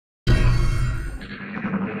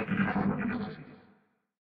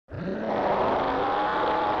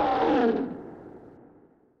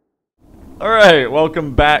Alright,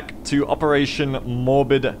 welcome back to Operation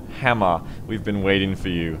Morbid Hammer. We've been waiting for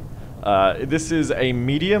you. This is a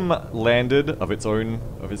medium landed, of its own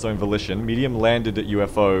volition, medium landed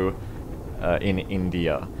UFO in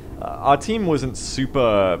India. Our team wasn't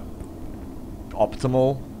super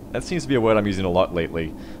optimal. That seems to be a word I'm using a lot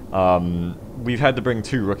lately. We've had to bring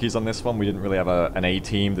 2 rookies on this one. We didn't really have an A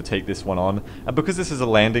team to take this one on. And because this is a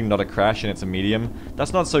landing, not a crash, and it's a medium,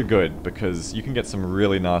 that's not so good, because you can get some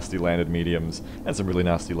really nasty landed mediums, and some really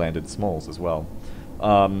nasty landed smalls as well.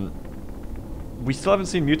 We still haven't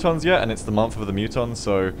seen Mutons yet, and it's the month of the Mutons,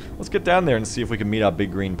 so let's get down there and see if we can meet our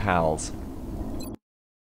big green pals.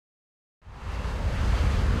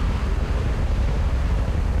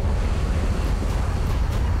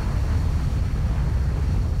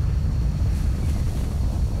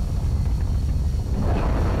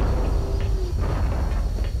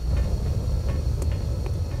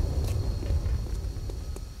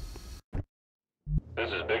 This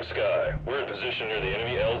is Big Sky. We're in position near the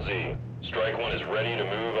enemy LZ. Strike 1 is ready to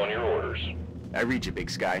move on your orders. I read you, Big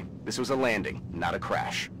Sky. This was a landing, not a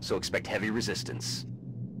crash, so expect heavy resistance.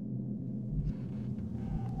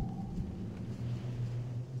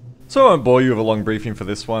 So I won't bore you with a long briefing for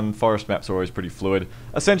this one. Forest maps are always pretty fluid.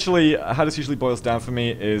 Essentially, how this usually boils down for me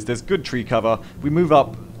is there's good tree cover. We move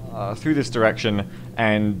up through this direction,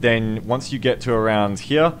 and then once you get to around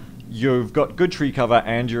here, you've got good tree cover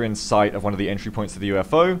and you're in sight of one of the entry points to the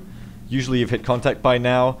UFO. Usually you've hit contact by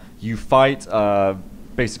now. You fight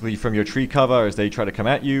basically from your tree cover as they try to come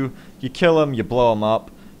at you. You kill them, you blow them up,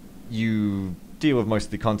 you deal with most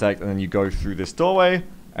of the contact, and then you go through this doorway,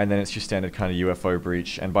 and then it's your standard kind of UFO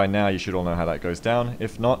breach. And by now you should all know how that goes down.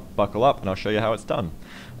 If not, buckle up and I'll show you how it's done.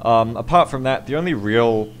 Apart from that, the only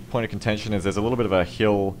real point of contention is there's a little bit of a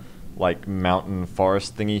hill, like mountain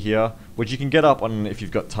forest thingy here, which you can get up on if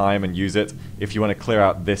you've got time and use it if you want to clear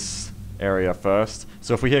out this area first.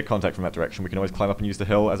 So if we hear contact from that direction, we can always climb up and use the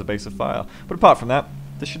hill as a base of fire. But apart from that,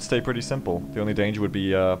 this should stay pretty simple. The only danger would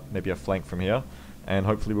be maybe a flank from here, and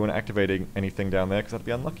hopefully we won't activate anything down there because that'd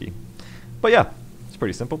be unlucky. But yeah, it's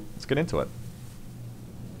pretty simple. Let's get into it.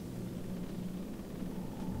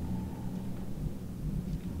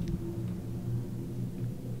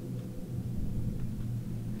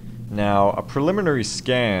 Now, a preliminary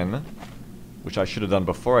scan, which I should have done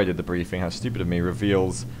before I did the briefing, how stupid of me,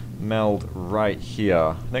 reveals meld right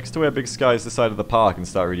here, next to where Big Sky's decided to park and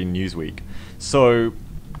start reading Newsweek. So,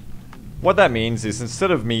 what that means is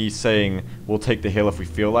instead of me saying, we'll take the hill if we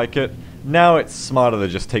feel like it, now it's smarter to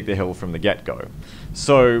just take the hill from the get-go.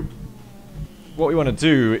 So, what we want to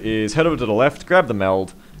do is head over to the left, grab the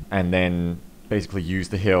meld, and then basically use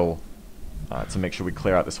the hill to make sure we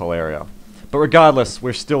clear out this whole area. But regardless,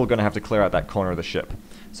 we're still going to have to clear out that corner of the ship.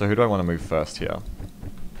 So who do I want to move first here?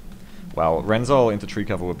 Well, Renzol into tree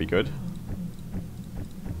cover would be good.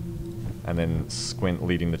 And then Squint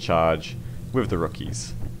leading the charge with the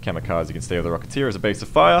rookies. Kamikaze can stay with the Rocketeer as a base of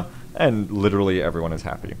fire, and literally everyone is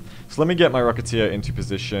happy. So let me get my Rocketeer into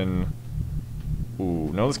position...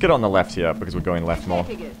 Ooh, no, let's get it on the left here, because we're going left more.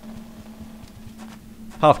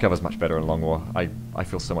 Half cover's much better in Long War. I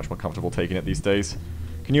feel so much more comfortable taking it these days.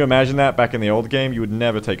 Can you imagine that? Back in the old game, you would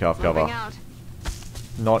never take half cover.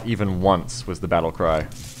 Not even once was the battle cry.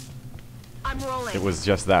 I'm rolling. It was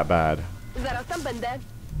just that bad.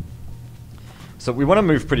 So we want to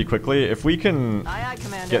move pretty quickly. If we can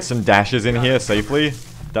get some dashes in here safely,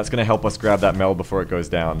 that's going to help us grab that meld before it goes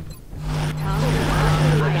down.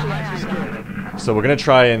 So we're going to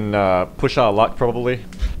try and push our luck probably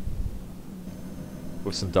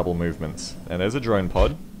with some double movements. And there's a drone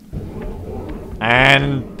pod.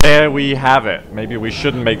 And there we have it. Maybe we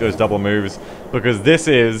shouldn't make those double moves, because this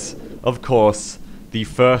is, of course, the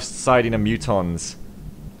first sighting of Mutons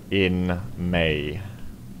in May.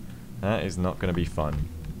 That is not going to be fun.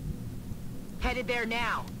 Headed there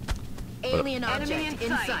now. Alien object in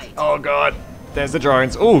sight. Oh god, there's the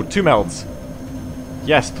drones. Ooh, 2 melds.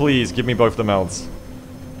 Yes, please, give me both the melds.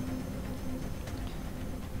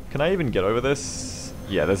 Can I even get over this?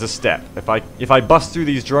 Yeah, there's a step. If I bust through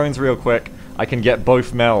these drones real quick, I can get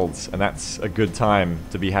both melds, and that's a good time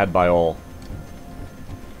to be had by all.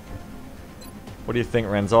 What do you think,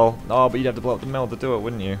 Renzol? Oh, but you'd have to blow up the meld to do it,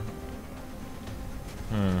 wouldn't you?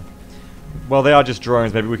 Well, they are just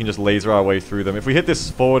drones. Maybe we can just laser our way through them. If we hit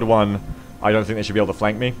this forward one, I don't think they should be able to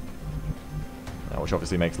flank me. Which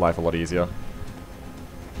obviously makes life a lot easier.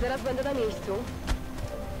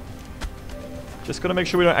 Just gotta make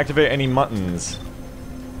sure we don't activate any Mutons.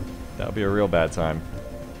 That would be a real bad time.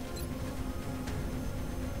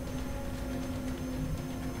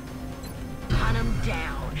 Hunt 'em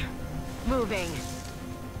down. Moving.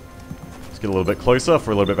 get a little bit closer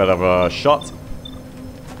for a little bit better of a shot.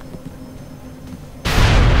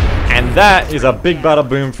 And that is a big bada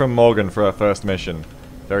boom from Morgan for our first mission.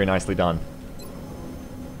 Very nicely done.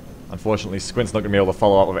 Unfortunately, Squint's not going to be able to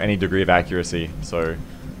follow up with any degree of accuracy, so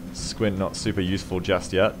Squint not super useful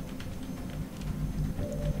just yet.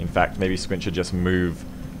 In fact, maybe Squint should just move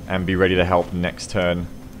and be ready to help next turn.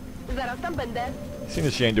 Seeing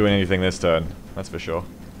as she ain't doing anything this turn, that's for sure.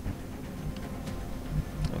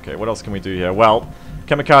 Okay, what else can we do here? Well,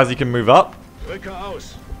 Kamikaze can move up.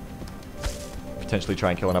 Potentially try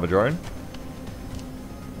and kill another drone.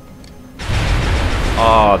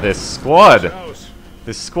 Oh, this squad!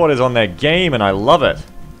 This squad is on their game and I love it.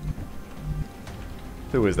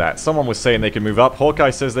 Who was that? Someone was saying they can move up. Hawkeye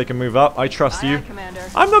says they can move up. I trust you.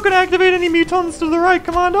 I'm not going to activate any Mutons to the right,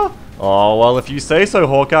 Commander. Oh, well, if you say so,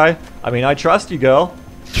 Hawkeye. I mean, I trust you, girl.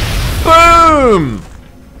 Boom!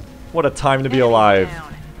 What a time to be alive.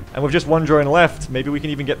 And with just one drone left, maybe we can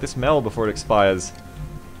even get this meld before it expires.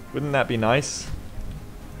 Wouldn't that be nice?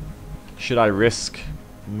 Should I risk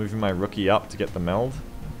moving my rookie up to get the meld?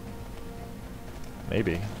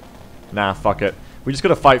 Maybe. Nah, fuck it. We just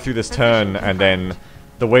gotta fight through this turn, and then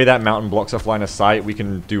the way that mountain blocks off line of sight, we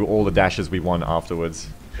can do all the dashes we want afterwards.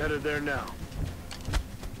 Headed there now.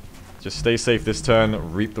 Just stay safe this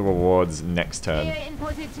turn, reap the rewards next turn. I'm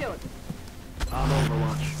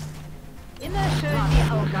Overwatch.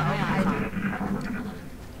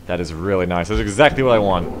 That is really nice. That's exactly what I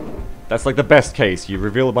want. That's like the best case. You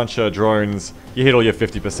reveal a bunch of drones, you hit all your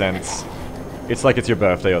 50%. It's like it's your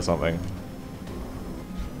birthday or something.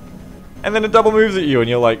 And then it double moves at you and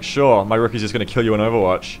you're like, sure, my rookie's just gonna kill you in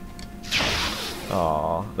Overwatch.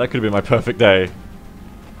 Aww, that could have been my perfect day.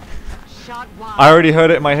 I already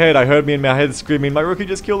heard it in my head. I heard me in my head screaming, my rookie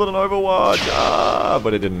just killed it in Overwatch. Ah,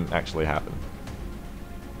 but it didn't actually happen.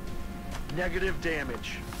 Negative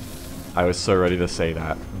damage. I was so ready to say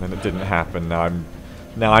that, and then it didn't happen. Now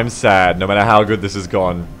I'm sad. No matter how good this has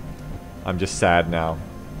gone, I'm just sad now.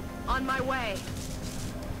 On my way.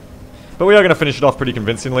 But we are going to finish it off pretty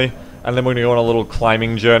convincingly, and then we're going to go on a little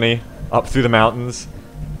climbing journey up through the mountains.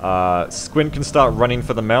 Squint can start running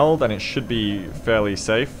for the meld, and it should be fairly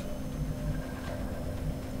safe.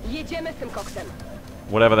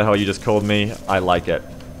 Whatever the hell you just called me, I like it.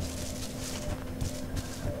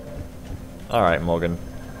 Alright, Morgan.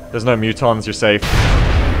 There's no Mutons, you're safe.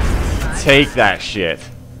 Take that shit.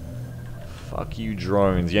 Fuck you,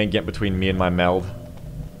 drones. You ain't getting between me and my meld.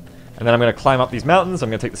 And then I'm going to climb up these mountains. I'm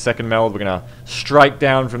going to take the second meld. We're going to strike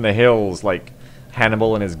down from the hills like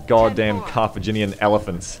Hannibal and his goddamn Carthaginian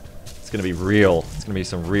elephants. It's going to be real. It's going to be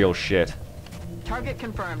some real shit. Target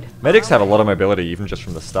confirmed. Medics have a lot of mobility, even just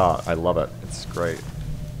from the start. I love it. It's great.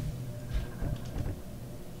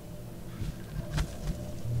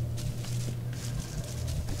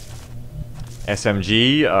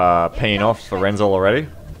 SMG, paying off for Renzel already.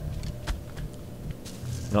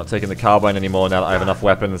 Not taking the carbine anymore now that I have enough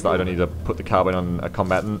weapons that I don't need to put the carbine on a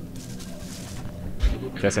combatant.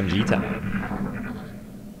 It's SMG time.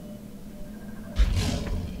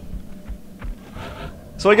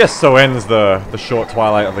 So I guess so ends the short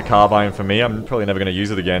twilight of the carbine for me. I'm probably never going to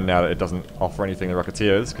use it again now that it doesn't offer anything to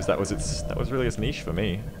Rocketeers, because that was really its niche for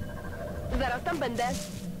me.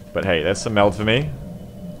 But hey, there's some meld for me.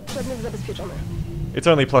 It's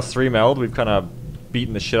only +3 meld. We've kind of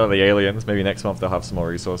beaten the shit out of the aliens. Maybe next month they'll have some more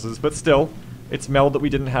resources. But still, it's meld that we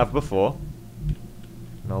didn't have before.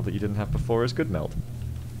 Meld that you didn't have before is good meld.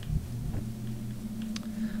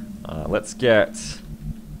 Let's get...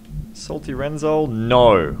 Salty Renzel?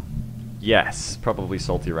 No. Yes, probably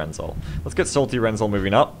Salty Renzel. Let's get Salty Renzel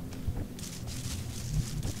moving up.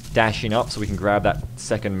 Dashing up so we can grab that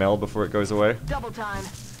second meld before it goes away. Double time.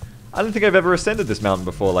 I don't think I've ever ascended this mountain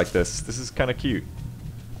before like this. This is kind of cute.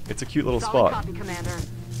 It's a cute little spot. Copy, Commander.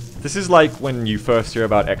 This is like when you first hear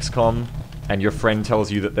about XCOM and your friend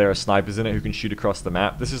tells you that there are snipers in it who can shoot across the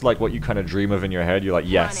map. This is like what you kind of dream of in your head. You're like,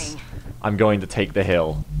 yes, I'm going to take the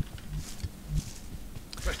hill.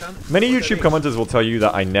 Many YouTube commenters will tell you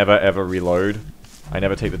that I never ever reload. I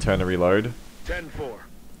never take the turn to reload. 10-4.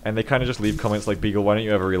 And they kind of just leave comments like, Beagle, why don't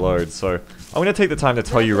you ever reload? So I'm going to take the time to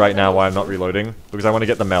tell you right now why I'm not reloading, because I want to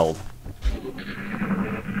get the meld.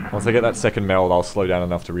 Once I get that second meld, I'll slow down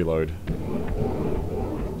enough to reload.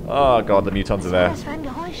 Oh god, the Mutons are there.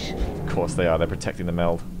 Of course they are, they're protecting the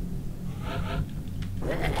meld.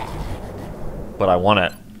 But I want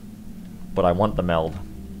it. But I want the meld.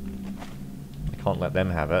 I can't let them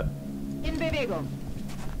have it.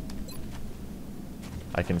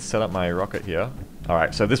 I can set up my rocket here.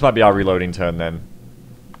 Alright, so this might be our reloading turn then.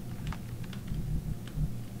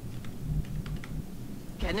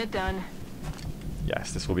 Getting it done.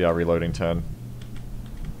 Yes, this will be our reloading turn.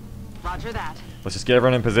 Roger that. Let's just get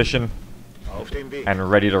everyone in position Auf dem Weg. and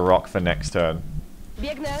ready to rock for next turn.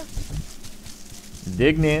 Biegnę.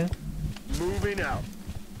 Digne. Moving out.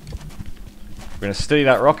 We're going to steady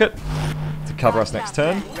that rocket to cover us next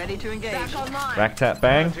turn. Ready to engage. Back online. Back tap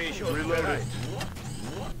bang. Reloading.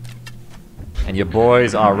 And your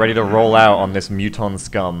boys are ready to roll out on this Muton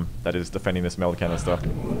scum that is defending this meld canister.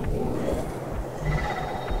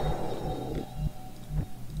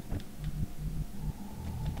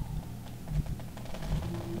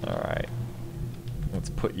 Alright. Let's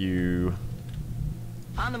put you...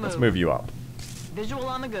 On the move. Let's move you up. Visual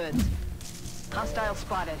on the goods. Hostile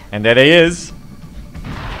spotted. And there he is.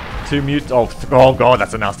 Oh god,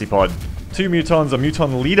 that's a nasty pod. 2 Mutons, a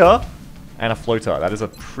Muton leader, and a floater. That is a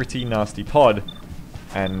pretty nasty pod.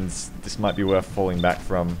 And this might be worth falling back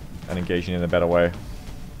from and engaging in a better way.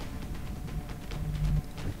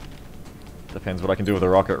 Depends what I can do with the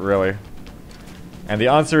rocket, really. And the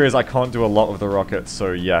answer is I can't do a lot with the rocket,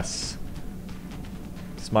 so yes.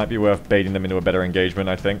 This might be worth baiting them into a better engagement,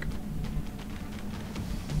 I think.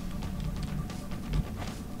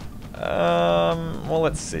 Well,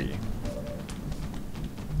 let's see.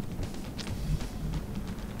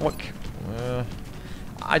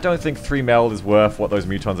 I don't think 3 meld is worth what those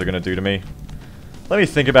Mutons are going to do to me. Let me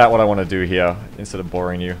think about what I want to do here, instead of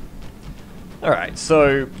boring you. Alright,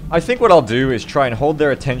 so I think what I'll do is try and hold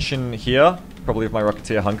their attention here, probably with my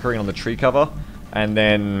Rocketeer hunkering on the tree cover, and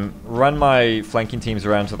then run my flanking teams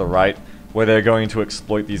around to the right, where they're going to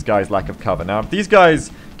exploit these guys' lack of cover. Now, if these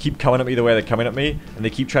guys keep coming at me the way they're coming at me, and they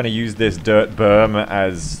keep trying to use this dirt berm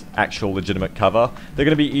as actual legitimate cover, they're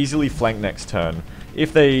going to be easily flanked next turn.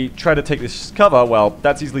 If they try to take this cover, well,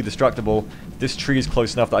 that's easily destructible. This tree is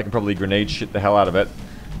close enough that I can probably grenade shit the hell out of it.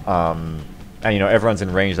 And, you know, everyone's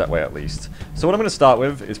in range that way at least. So what I'm going to start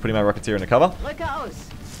with is putting my Rocketeer in the cover. Look out.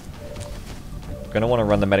 Going to want to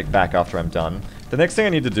run the medic back after I'm done. The next thing I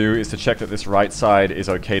need to do is to check that this right side is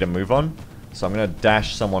okay to move on. So I'm going to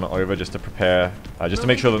dash someone over just to prepare, just to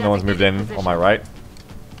make sure that no one's moved in on my right.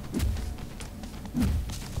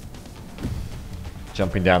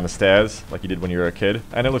 Jumping down the stairs like you did when you were a kid.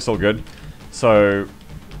 And it looks all good. So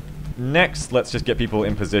next, let's just get people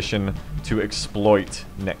in position to exploit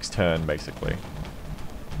next turn, basically.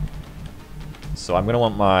 So I'm going to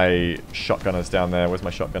want my shotgunners down there. Where's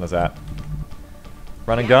my shotgunners at?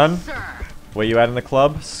 Run and gun. Yes, sir. Where you at in the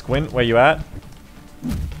club? Squint, where you at?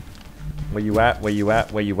 Where you at? Where you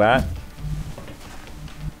at? Where you at?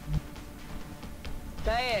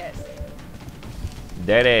 There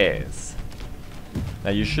There it is. Now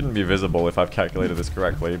you shouldn't be visible if I've calculated this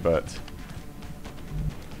correctly, but...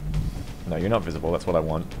 No, you're not visible, that's what I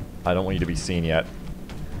want. I don't want you to be seen yet.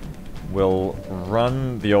 We'll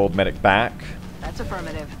run the old medic back. That's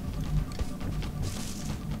affirmative.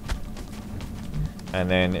 And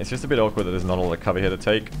then it's just a bit awkward that there's not a lot of cover here to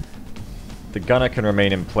take. The gunner can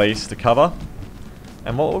remain in place to cover.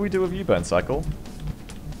 And what will we do with you, Burn Cycle?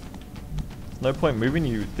 There's no point moving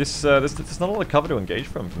you. There's not a lot of cover to engage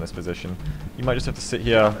from this position. You might just have to sit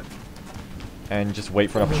here and just wait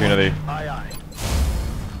for an opportunity. Aye, aye.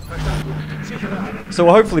 So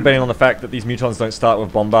we're hopefully betting on the fact that these Mutons don't start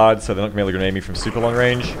with Bombard, so they're not going to be able to grenade me from super long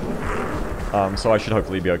range. So I should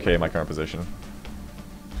hopefully be okay in my current position.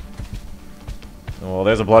 Well,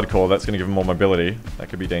 there's a Blood Core. That's going to give him more mobility. That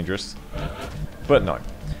could be dangerous. But no.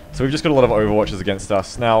 So we've just got a lot of Overwatches against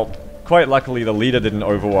us. Now, quite luckily, the leader didn't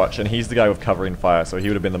Overwatch, and he's the guy with covering fire, so he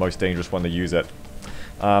would have been the most dangerous one to use it.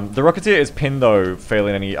 The Rocketeer is pinned, though,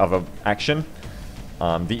 failing any other action.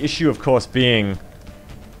 The issue, of course, being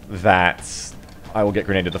that I will get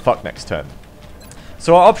grenaded the fuck next turn.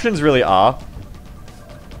 So our options really are,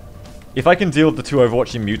 if I can deal with the 2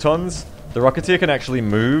 Overwatching Mutons, the Rocketeer can actually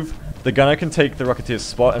move, the gunner can take the Rocketeer's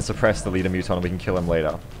spot and suppress the leader Muton, and we can kill him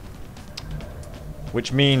later.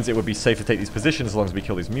 Which means it would be safe to take these positions as long as we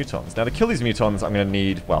kill these Mutons. Now to kill these Mutons, I'm going to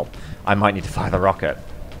need, well, I might need to fire the rocket.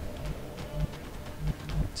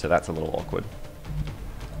 So that's a little awkward.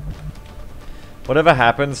 Whatever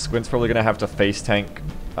happens, Squint's probably going to have to face tank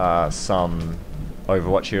some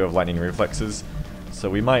Overwatch here of lightning reflexes. So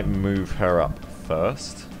we might move her up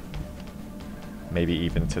first. Maybe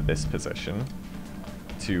even to this position.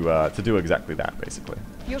 To do exactly that, basically.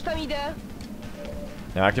 Już tam idę.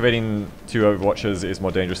 Now activating 2 Overwatchers is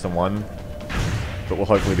more dangerous than 1. But we'll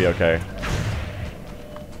hopefully be okay.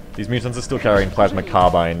 These Mutants are still carrying plasma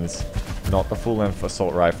carbines, not the full-length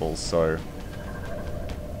assault rifles, so...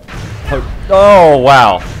 Oh,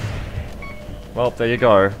 wow! Well, there you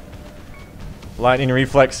go. Lightning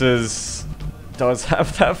reflexes does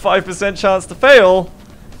have that 5% chance to fail.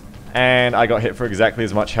 And I got hit for exactly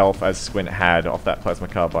as much health as Squint had off that plasma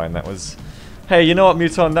carbine. That was... Hey, you know what,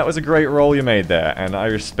 Muton? That was a great roll you made there, and I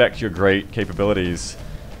respect your great capabilities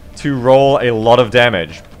to roll a lot of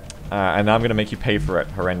damage. And now I'm going to make you pay for it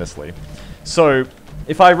horrendously. So,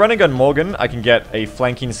 if I run and gun Morgan, I can get a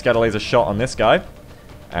flanking scatter laser shot on this guy.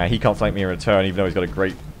 He can't flank me in return, even though he's got a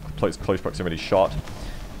great close proximity shot.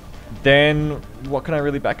 Then, what can I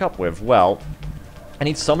really back up with? Well, I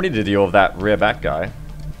need somebody to deal with that rear back guy.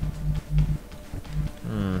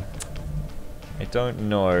 I don't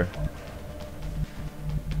know.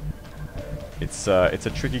 It's a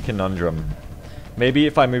tricky conundrum. Maybe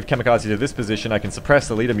if I move Kamikaze to this position, I can suppress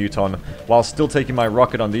the leader Muton while still taking my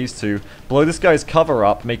rocket on these two, blow this guy's cover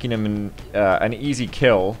up, making him an easy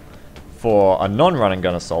kill for a non-run and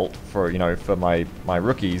gun assault for, you know, for my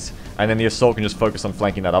rookies, and then the assault can just focus on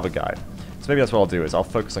flanking that other guy. So maybe that's what I'll do, is I'll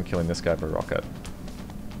focus on killing this guy by rocket.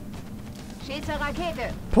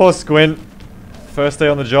 Poor Squint. First day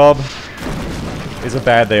on the job is a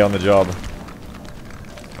bad day on the job.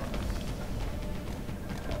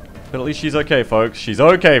 But at least she's okay, folks. She's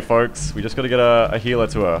okay, folks. We just gotta get a healer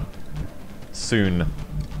to her. Soon.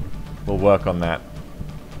 We'll work on that.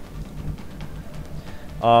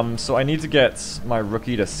 So I need to get my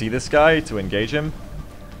rookie to see this guy to engage him.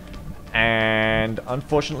 And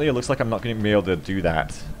unfortunately, it looks like I'm not going to be able to do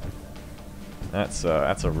that. That's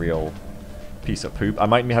a real piece of poop. I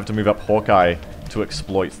might have to move up Hawkeye to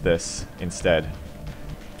exploit this instead.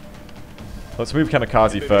 Let's move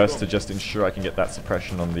Kamikaze first to just ensure I can get that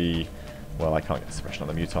suppression on the... Well, I can't get suppression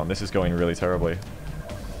on the Muton. This is going really terribly.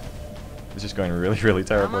 This is going really, really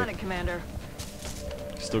terribly. I'm on it, Commander.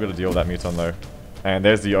 Still got to deal with that Muton though. And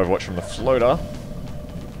there's the Overwatch from the floater.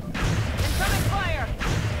 Incoming fire!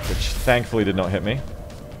 Which thankfully did not hit me.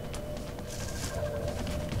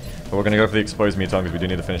 But we're going to go for the exposed Muton because we do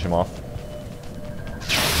need to finish him off.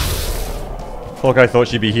 Hawkeye thought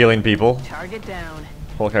she'd be healing people. Target down.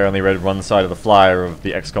 Hawkeye only read one side of the flyer of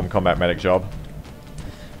the XCOM combat medic job.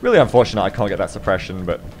 Really unfortunate I can't get that suppression,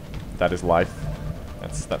 but that is life.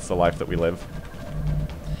 That's the life that we live.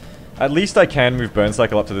 At least I can move Burn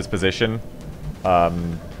Cycle up to this position,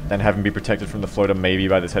 and have him be protected from the floater maybe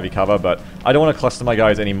by this heavy cover, but I don't want to cluster my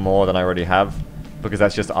guys any more than I already have, because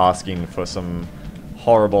that's just asking for some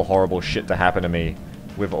horrible, horrible shit to happen to me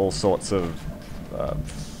with all sorts of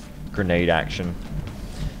grenade action.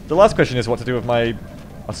 The last question is what to do with my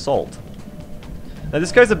assault. Now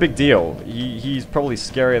this guy's a big deal. He's probably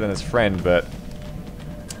scarier than his friend, but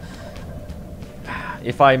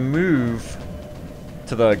if I move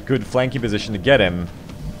to the good flanking position to get him,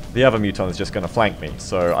 the other Muton is just going to flank me,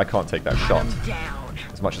 so I can't take that shot. Down.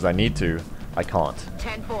 As much as I need to, I can't.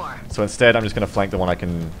 10-4. So instead, I'm just going to flank the one I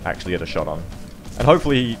can actually get a shot on. And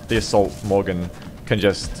hopefully, the Assault Morgan can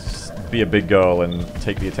just be a big girl and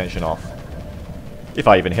take the attention off. If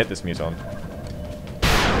I even hit this Muton.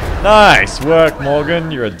 Nice work,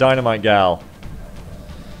 Morgan. You're a dynamite gal.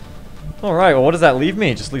 Alright, well what does that leave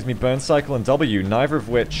me? It just leaves me Burn Cycle and W, neither of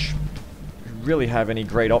which really have any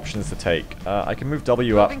great options to take. I can move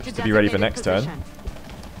W up to be ready for next turn.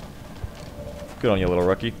 Good on you, little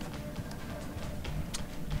rookie.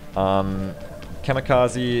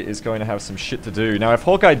 Kamikaze is going to have some shit to do. Now, if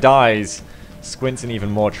Hawkeye dies, Squint's in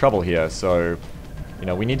even more trouble here, so... You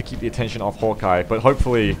know, we need to keep the attention off Hawkeye, but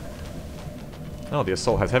hopefully... Oh, the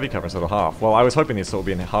Assault has heavy cover instead of half. Well, I was hoping the Assault would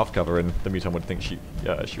be in half cover and the Muton would think she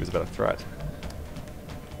was a better threat.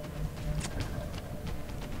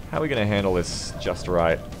 How are we going to handle this just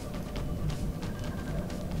right?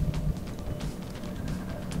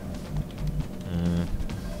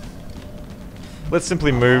 Let's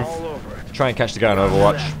simply move, try and catch the guy on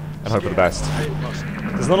Overwatch, and hope for the best.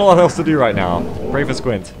 There's not a lot else to do right now. Pray for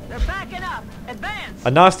Squint. They're backing up. Advance.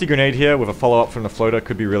 A nasty grenade here with a follow-up from the floater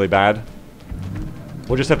could be really bad.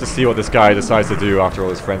 We'll just have to see what this guy decides to do after all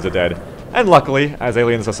his friends are dead. And luckily, as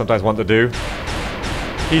aliens are sometimes want to do,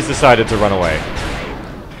 he's decided to run away.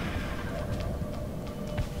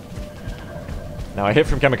 Now, a hit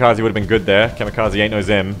from Kamikaze would have been good there. Kamikaze ain't no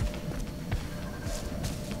Zim.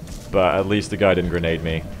 But at least the guy didn't grenade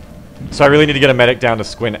me. So I really need to get a medic down to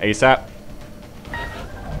Squint ASAP.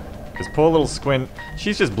 Because poor little Squint,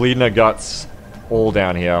 she's just bleeding her guts all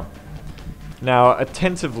down here. Now,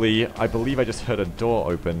 attentively, I believe I just heard a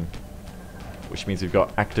door open. Which means we've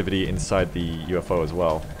got activity inside the UFO as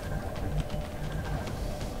well.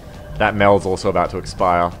 That meld's also about to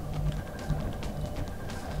expire.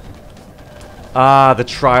 Ah, the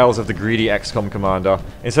trials of the greedy XCOM commander.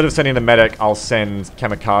 Instead of sending the medic, I'll send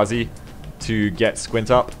Kamikaze to get Squint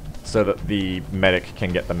up, so that the medic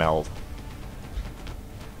can get the meld.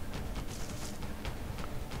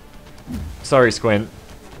 Sorry, Squint.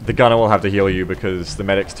 the gunner will have to heal you because the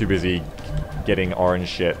medic's too busy getting orange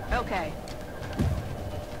shit. Okay.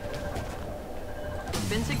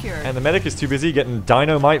 Been secured. And the medic is too busy getting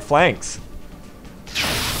dynamite flanks.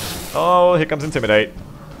 Oh, here comes Intimidate.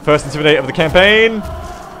 First Intimidate of the campaign.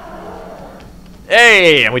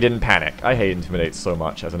 Hey, and we didn't panic. I hate Intimidate so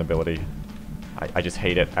much as an ability. I just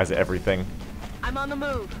hate it as everything. I'm on the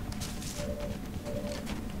move.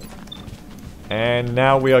 And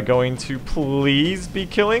now we are going to please be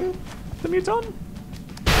killing the Muton?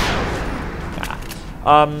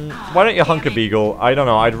 Nah. Why don't you hunker Beagle? I don't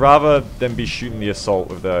know, I'd rather than be shooting the assault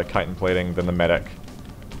with the chitin plating than the medic.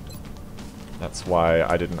 That's why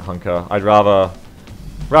I didn't hunker. I'd rather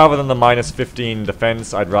than the minus 15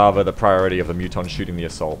 defense, I'd rather the priority of the Muton shooting the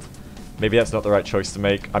assault. Maybe that's not the right choice to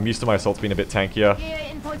make. I'm used to my assaults being a bit tankier,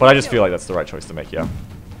 but I just feel like that's the right choice to make, yeah.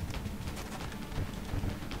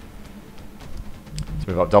 Let's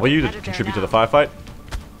move up W to contribute to the firefight.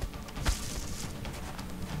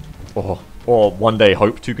 Or one day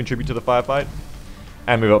hope to contribute to the firefight.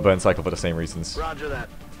 And move up Burn Cycle for the same reasons. Roger that.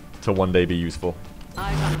 To one day be useful.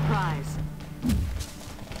 Eyes on the prize.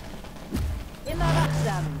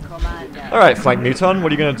 Alright, flank Muton,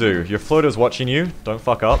 what are you gonna do? Your floater's watching you. Don't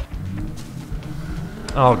fuck up.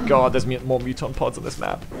 Oh god, there's more Muton pods on this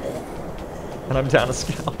map. And I'm down a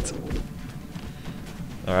scout.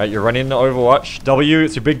 Alright, you're running into Overwatch. W,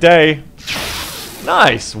 it's your big day.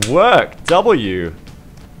 Nice work, W.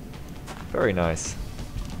 Very nice.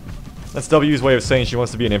 That's W's way of saying she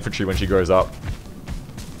wants to be an infantry when she grows up.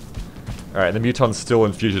 Alright, the Muton's still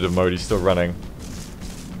in fugitive mode, he's still running.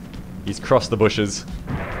 He's crossed the bushes.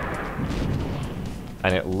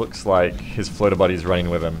 And it looks like his floater buddy's running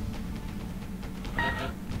with him.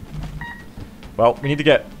 Well, we need to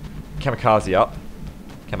get Kamikaze up.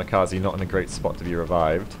 Kamikaze not in a great spot to be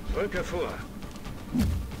revived.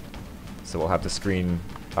 So we'll have to screen...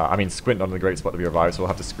 Squint not in a great spot to be revived, so we'll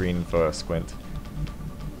have to screen for Squint.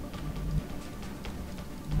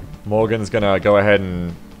 Morgan's gonna go ahead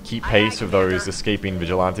and keep pace with those escaping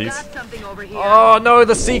vigilantes. Oh no,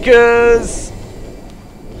 the Seekers!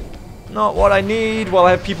 Not what I need while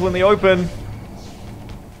I have people in the open.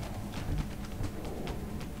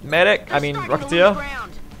 Medic, Rocketeer.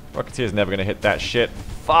 Rocketeer's never gonna hit that shit.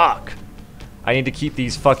 Fuck! I need to keep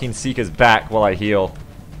these fucking Seekers back while I heal.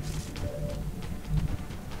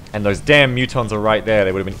 And those damn Mutons are right there,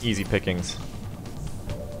 they would have been easy pickings.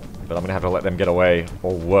 But I'm gonna have to let them get away,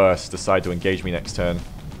 or worse, decide to engage me next turn.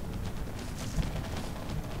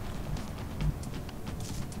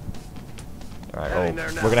 Alright, well,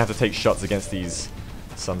 we're gonna have to take shots against these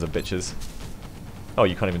sons of bitches. Oh,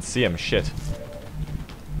 you can't even see them, shit.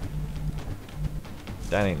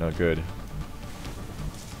 That ain't no good.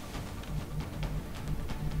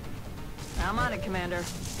 I'm on it, Commander.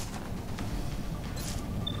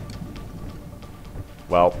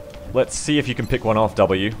 Well, let's see if you can pick one off,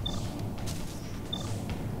 W.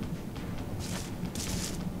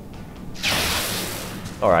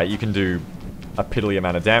 Alright, you can do a piddly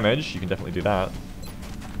amount of damage. You can definitely do that.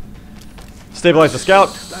 Stabilize the scout.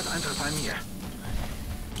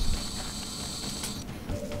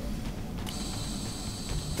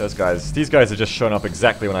 These guys are just showing up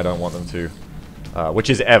exactly when I don't want them to. Which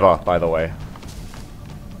is ever, by the way.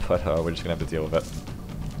 But we're just gonna have to deal with it.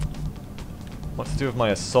 What to do with my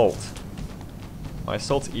assault? My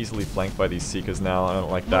assault's easily flanked by these Seekers now. I don't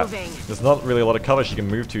like that. There's not really a lot of cover she can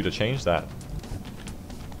move to change that.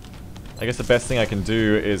 I guess the best thing I can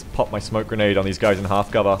do is pop my smoke grenade on these guys in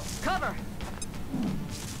half cover. Cover.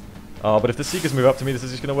 Oh, but if the Seekers move up to me, this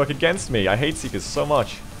is just gonna work against me. I hate Seekers so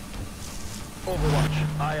much.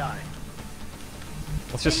 Overwatch. Aye, aye.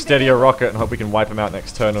 Let's just steady a rocket and hope we can wipe them out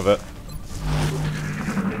next turn with it.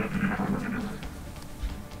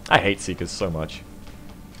 I hate Seekers so much.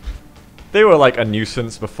 They were like a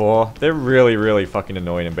nuisance before. They're really, really fucking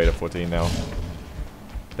annoying in Beta 14 now.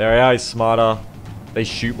 Their AI is smarter. They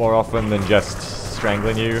shoot more often than just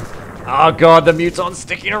strangling you. Oh god, the Muton's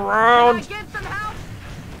sticking around! Can I get some help?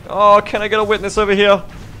 Oh, can I get a witness over here?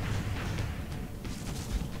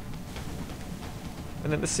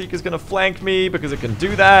 And then the Seeker's gonna flank me because it can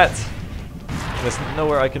do that. And there's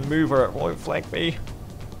nowhere I can move or it won't flank me.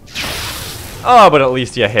 Oh, but at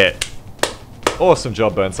least you hit. Awesome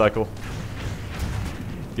job, Burn Cycle.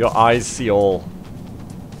 Your eyes see all.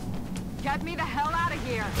 Get me the hell out of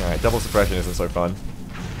here. Alright, double suppression isn't so fun.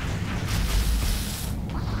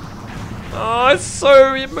 Oh, it's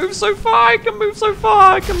so... It moves so far, I can move so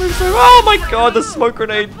far, I can move so... Oh my god, the smoke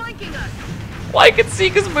grenade! Why can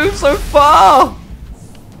Seekers move so far?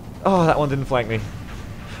 Oh, that one didn't flank me.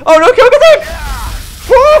 Oh no, kill that!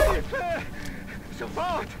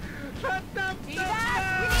 apart!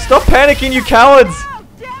 Stop panicking, you cowards! Oh,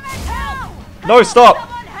 damn it! Help! No, stop!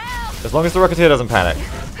 Someone help! As long as the Rocketeer doesn't panic.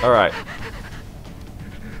 Alright.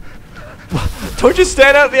 Don't just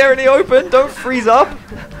stand out there in the open! Don't freeze up!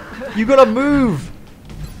 You gotta move!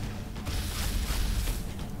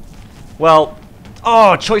 Well...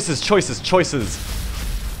 Oh, choices, choices, choices.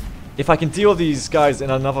 If I can deal with these guys in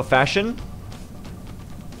another fashion...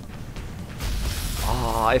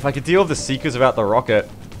 if I could deal with the Seekers without the rocket...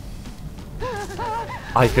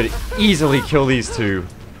 I could easily kill these two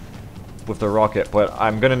with the rocket, but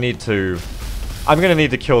I'm gonna need to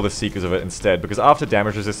kill the Seekers of it instead, because after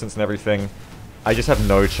damage resistance and everything, I just have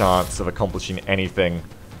no chance of accomplishing anything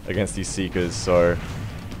against these Seekers, so...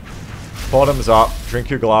 Bottoms up, drink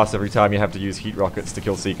your glass every time you have to use heat rockets to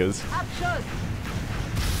kill Seekers.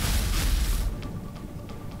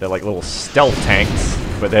 They're like little stealth tanks,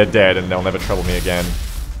 but they're dead and they'll never trouble me again.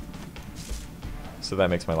 So that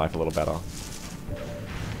makes my life a little better.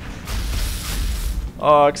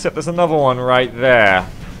 Oh, except there's another one right there.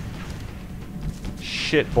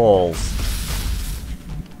 Shit balls.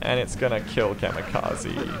 And it's gonna kill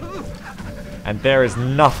Kamikaze. And there is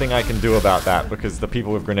nothing I can do about that because the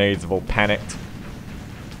people with grenades have all panicked.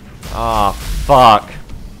 Ah, fuck.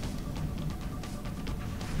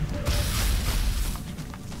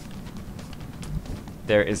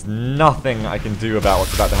 There is nothing I can do about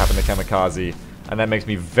what's about to happen to Kamikaze. And that makes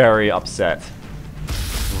me very upset.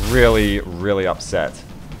 Really, really upset.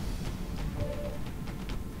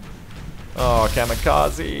 Oh,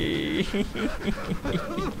 Kamikaze.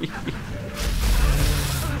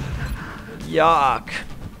 Yuck.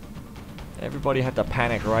 Everybody had to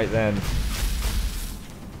panic right then.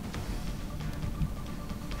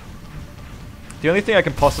 The only thing I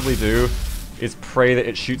can possibly do is pray that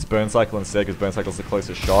it shoots Burn Cycle instead, because Burn Cycle's the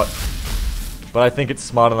closest shot. But I think it's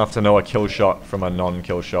smart enough to know a kill shot from a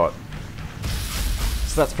non-kill shot.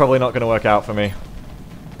 So that's probably not going to work out for me.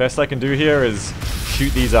 Best I can do here is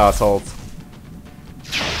shoot these assholes.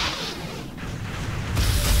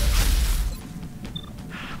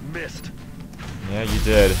 Missed. Yeah, you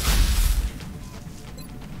did.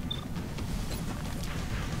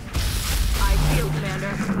 I feel,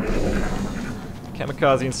 Commander.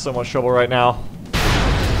 Kamikaze in so much trouble right now.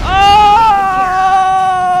 Oh!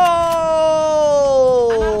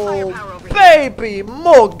 Baby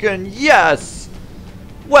Morgan, yes!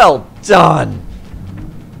 Well done!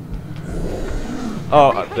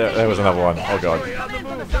 Oh, there was another one. Oh god.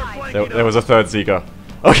 There was a third Seeker.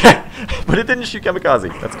 Okay, but it didn't shoot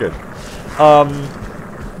Kamikaze. That's good.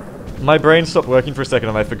 My brain stopped working for a second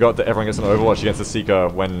and I forgot that everyone gets an Overwatch against the Seeker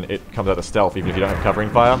when it comes out of stealth, even if you don't have covering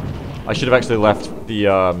fire. I should have actually left the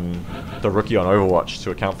rookie on Overwatch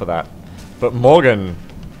to account for that. But Morgan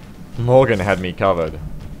had me covered.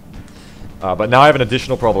 But now I have an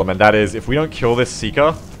additional problem, and that is if we don't kill this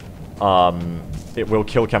Seeker, it will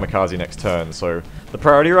kill Kamikaze next turn. So the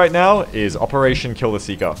priority right now is Operation Kill the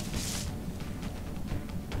Seeker.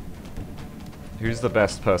 Who's the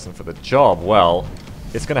best person for the job? Well,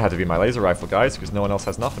 it's gonna have to be my laser rifle, guys, because no one else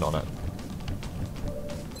has nothing on it.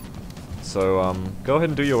 So, go ahead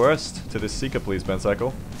and do your worst to this Seeker, please, Ben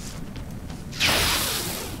Cycle.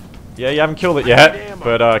 Yeah, you haven't killed it yet,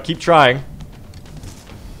 but keep trying.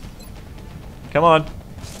 Come on.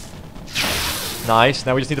 Nice.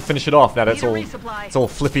 Now we just need to finish it off. Now that's all. It's all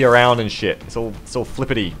flippy around and shit. It's all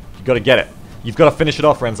flippity. You gotta get it. You've got to finish it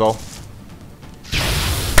off, Renzol.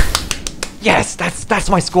 Yes, that's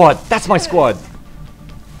my squad. That's my squad.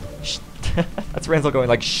 That's Renzol going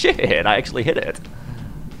like, shit, I actually hit it.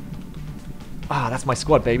 Ah, that's my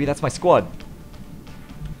squad, baby. That's my squad.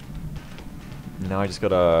 Now I just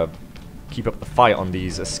gotta keep up the fight on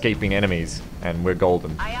these escaping enemies, and we're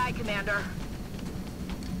golden. Aye, aye, Commander.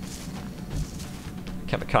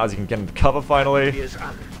 Kamikaze can get into cover finally.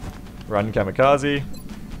 Run, Kamikaze.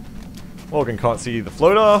 Morgan can't see the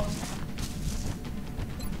floater.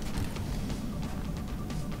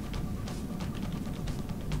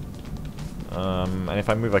 And if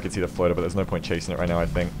I move I can see the floater, but there's no point chasing it right now, I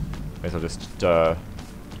think. May as well just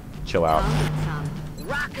chill out.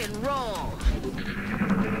 Rock and roll.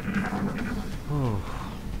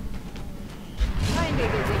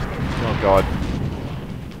 Oh god.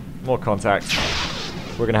 More contact.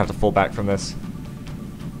 We're gonna have to fall back from this.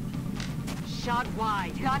 Shot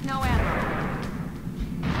wide. Got no ammo.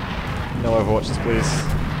 No Overwatches, please.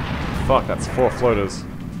 Fuck, that's 4 floaters.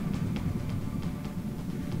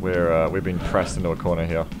 We're being pressed into a corner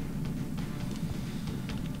here.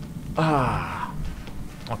 Ah.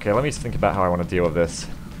 Okay, let me think about how I want to deal with this.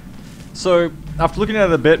 So, after looking at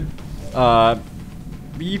it a bit,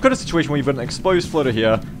 you've got a situation where you've got an exposed floater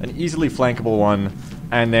here, an easily flankable one,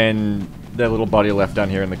 and then their little buddy left down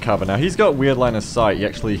here in the cover. Now he's got weird line of sight. He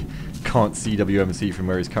actually can't see WMC from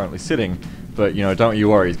where he's currently sitting, but you know, don't you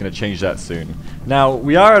worry, he's going to change that soon. Now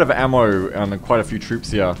we are out of ammo on quite a few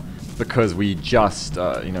troops here because we just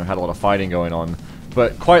you know, had a lot of fighting going on,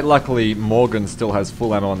 but quite luckily Morgan still has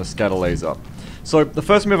full ammo on the scatter laser. So the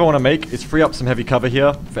first move I want to make is free up some heavy cover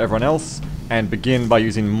here for everyone else and begin by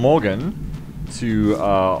using Morgan to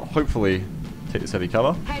hopefully take this heavy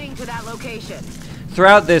cover. Heading to that location.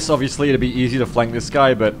 Throughout this, obviously, it'd be easy to flank this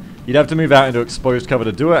guy, but you'd have to move out into exposed cover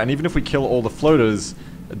to do it, and even if we kill all the floaters,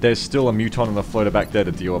 there's still a Muton and a floater back there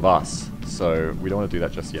to deal with us. So we don't want to do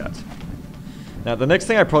that just yet. Now, the next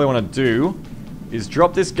thing I probably want to do is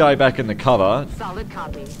drop this guy back in the cover. Solid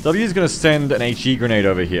copy. W is going to send an HE grenade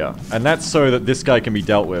over here, and that's so that this guy can be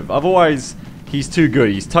dealt with. Otherwise, he's too good.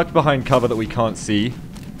 He's tucked behind cover that we can't see.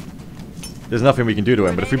 There's nothing we can do to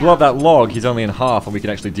him, but if we blow up that log, he's only in half and we can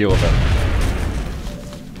actually deal with him.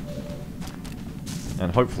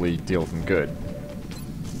 And hopefully deal with him good.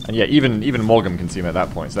 And yeah, even Morgan can see him at that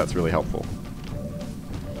point, so that's really helpful.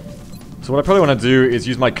 So what I probably want to do is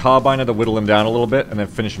use my carbiner to whittle him down a little bit, and then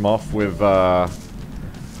finish him off with, okay.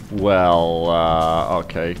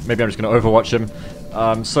 Maybe I'm just going to overwatch him.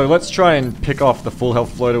 So let's try and pick off the full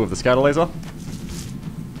health floater with the scatter laser.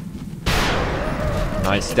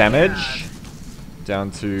 Nice damage.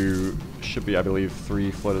 Down to, should be, I believe,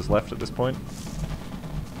 3 floaters left at this point.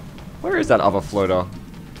 Where is that other floater?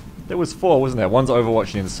 There was 4, wasn't there? One's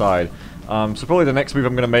overwatching inside. So probably the next move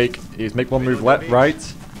I'm going to make is make one move left, right.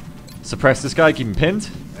 Suppress this guy, keep him pinned.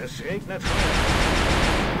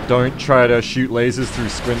 Don't try to shoot lasers through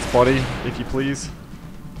Squint's body, if you please.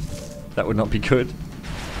 That would not be good.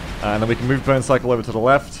 And then we can move Burn Cycle over to the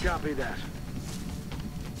left. Copy that.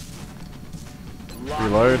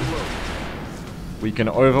 Reload. We can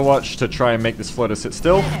overwatch to try and make this floater sit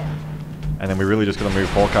still. And then we're really just going to move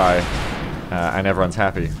Hawkeye, and everyone's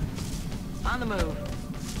happy. On the move.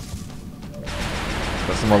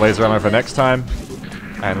 Got some more laser ammo for next time.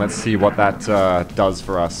 And let's see what that does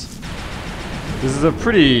for us. This is a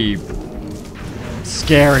pretty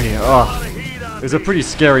scary, it's a pretty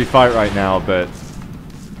scary fight right now, but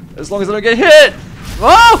as long as I don't get hit!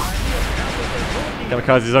 Oh!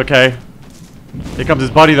 Kamikaze's okay. Here comes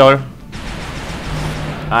his buddy though.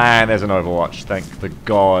 And there's an overwatch, thank the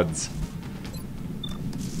gods.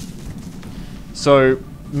 So,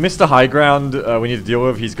 Mr. High Ground, we need to deal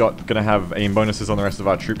with. He's gonna have aim bonuses on the rest of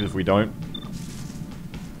our troops if we don't.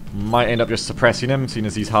 Might end up just suppressing him, seeing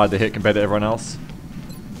as he's hard to hit compared to everyone else.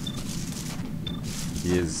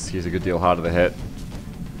 He's a good deal harder to hit.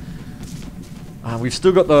 We've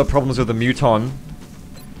still got the problems with the Muton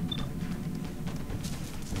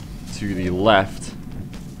to the left.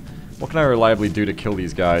 What can I reliably do to kill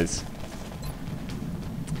these guys?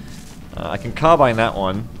 I can carbine that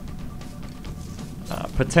one.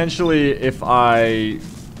 Potentially, if I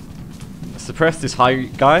suppress this high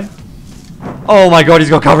guy. Oh my god, he's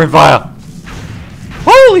got covering fire!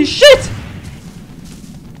 Holy shit!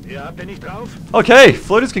 Okay,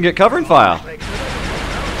 floaters can get covering fire.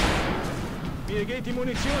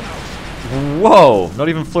 Whoa, not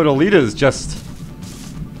even floater leaders, just...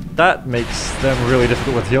 That makes them really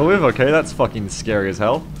difficult to deal with. Okay, that's fucking scary as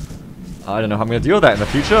hell. I don't know how I'm going to deal with that in the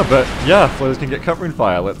future, but yeah, floaters can get covering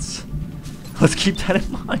fire. Let's keep that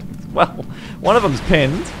in mind. Well, one of them's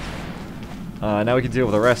pinned. Now we can deal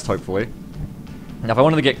with the rest, hopefully. Now, if I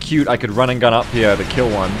wanted to get cute, I could run and gun up here to kill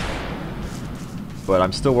one. But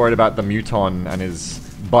I'm still worried about the Muton and his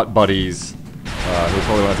butt buddies, who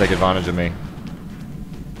probably want to take advantage of me.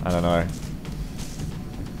 I don't know.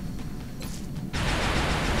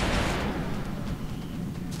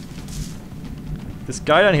 This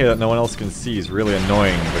guy down here that no one else can see is really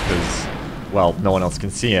annoying because, well, no one else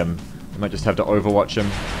can see him. I might just have to overwatch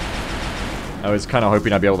him. I was kind of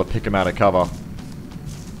hoping I'd be able to pick him out of cover.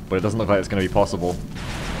 But it doesn't look like it's going to be possible.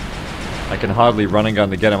 I can hardly run and gun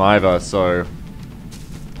to get him either, so...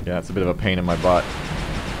 Yeah, it's a bit of a pain in my butt.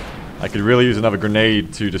 I could really use another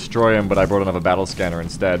grenade to destroy him, but I brought another battle scanner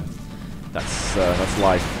instead. That's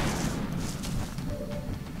life.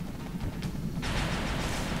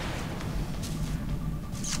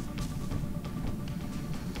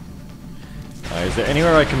 Is there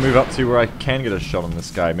anywhere I can move up to where I can get a shot on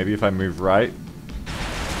this guy? Maybe if I move right?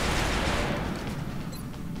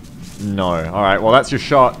 No. Alright, well that's your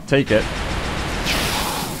shot. Take it.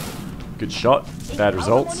 Good shot. Bad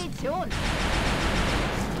results.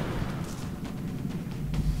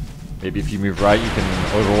 Maybe if you move right, you can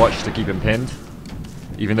overwatch to keep him pinned.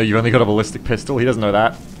 Even though you've only got a ballistic pistol, he doesn't know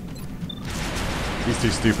that. He's too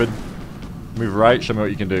stupid. Move right, show me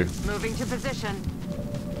what you can do. Moving to position.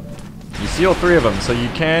 You see all three of them, so you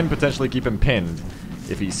can potentially keep him pinned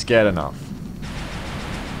if he's scared enough.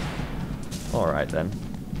 Alright then.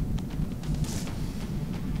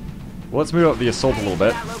 Well, let's move up the assault a little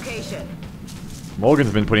bit.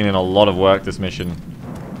 Morgan's been putting in a lot of work this mission.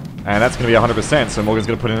 And that's going to be 100%, so Morgan's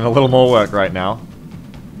going to put in a little more work right now.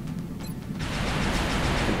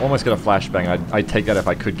 I can almost get a flashbang. I'd take that if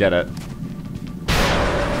I could get it.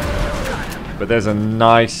 But there's a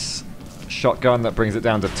nice shotgun that brings it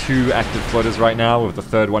down to 2 active floaters right now, with the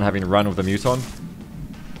third one having run with the Muton.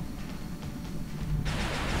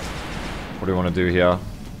 What do we want to do here?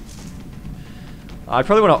 I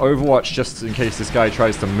probably want to overwatch just in case this guy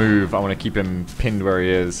tries to move. I want to keep him pinned where he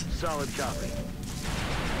is. Solid copy.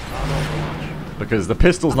 Because the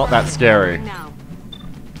pistol's not that scary. We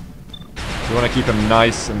want to keep him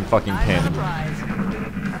nice and fucking pinned.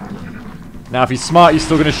 Now if he's smart, he's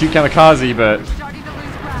still going to shoot kamikaze, but...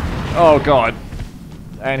 Oh god.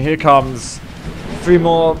 And here comes 3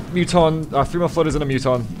 more Muton, 3 more floaters and a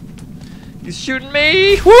Muton. He's shooting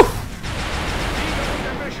me! Woo!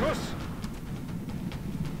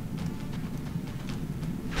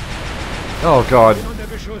 Oh god.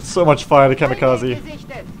 So much fire to kamikaze.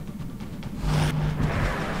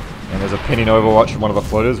 And there's a pinning overwatch from one of the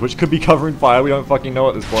floaters, which could be covering fire. We don't fucking know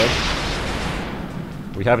at this point.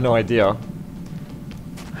 We have no idea.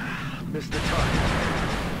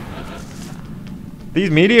 These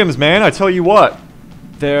mediums, man, I tell you what.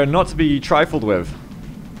 They're not to be trifled with.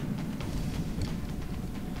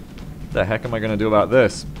 What the heck am I going to do about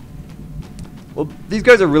this? Well, these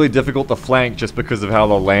guys are really difficult to flank just because of how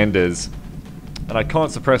the land is. And I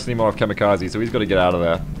can't suppress any more of kamikaze, so he's got to get out of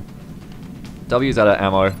there. W's out of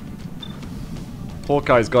ammo.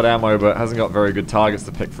 Hawkeye's got ammo, but hasn't got very good targets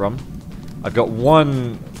to pick from. I've got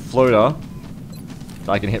 1 floater that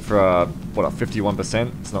I can hit for a, what, a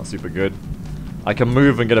 51%? It's not super good. I can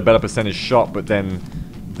move and get a better percentage shot, but then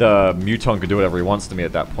the Muton can do whatever he wants to me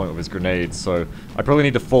at that point with his grenades, so I probably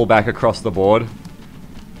need to fall back across the board.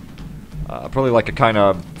 Probably like a kind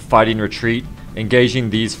of fighting retreat. Engaging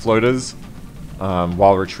these floaters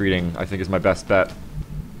while retreating, I think, is my best bet.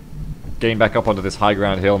 Getting back up onto this high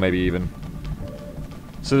ground hill, maybe even.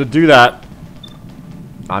 So to do that,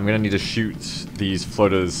 I'm going to need to shoot these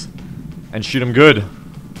floaters and shoot them good.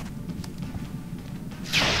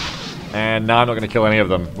 And now I'm not going to kill any of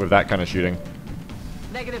them with that kind of shooting.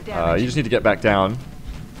 Negative damage. You just need to get back down.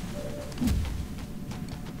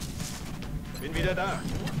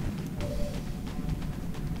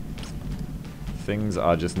 Things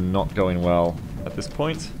are just not going well at this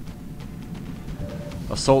point.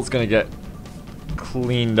 Assault's going to get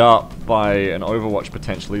cleaned up by an overwatch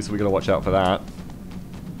potentially, so we got to watch out for that.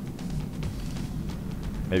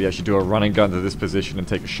 Maybe I should do a running gun to this position and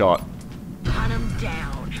take a shot. Hunt him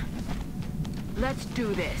down. Let's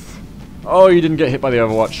do this. Oh, you didn't get hit by the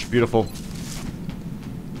overwatch. Beautiful.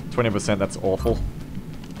 20%, that's awful.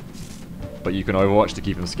 But you can overwatch to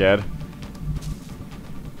keep him scared.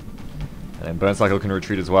 And then Burn Cycle can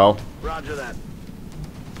retreat as well. Roger that.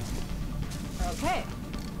 Okay.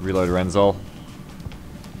 Reload Renzol.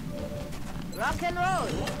 Rock and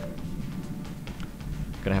roll.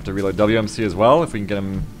 Gonna have to reload WMC as well if we can get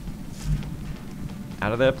him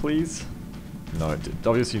out of there, please. No,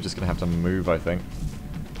 WMC is just gonna have to move, I think.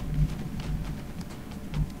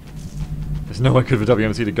 There's nowhere good for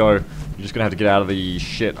WMC to go. You're just gonna have to get out of the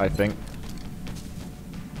shit, I think.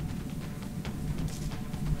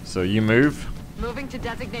 So you move. Moving to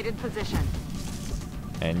designated position.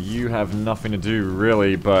 And you have nothing to do,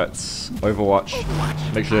 really, but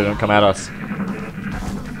Overwatch. Make sure they don't come at us.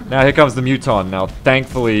 Now here comes the Muton. Now,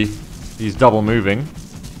 thankfully, he's double moving.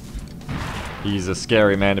 He's a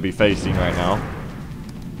scary man to be facing right now.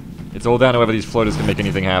 It's all down to whether these floaters can make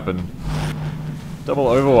anything happen. Double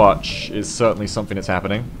Overwatch is certainly something that's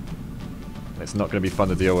happening. It's not going to be fun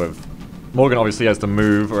to deal with. Morgan obviously has to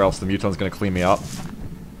move, or else the Muton's going to clean me up.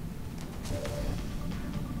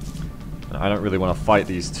 I don't really want to fight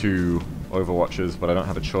these 2 Overwatchers, but I don't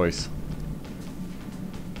have a choice.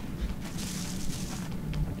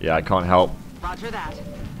 Yeah, I can't help. Roger that.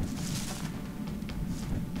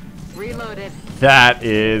 Reloaded. That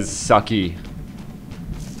is sucky.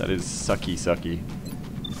 That is sucky, sucky.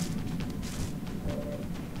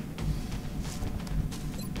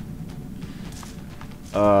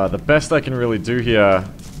 The best I can really do here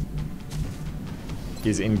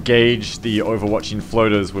is engage the overwatching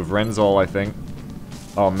floaters with Renzol, I think.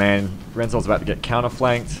 Oh man, Renzol's about to get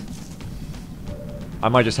counterflanked. I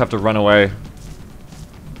might just have to run away.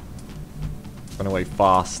 Run away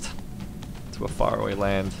fast to a faraway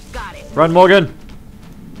land. Got it. Run, Morgan!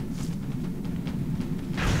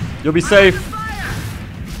 You'll be safe.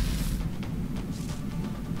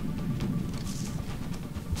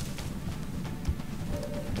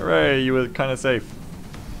 Hooray, you were kind of safe.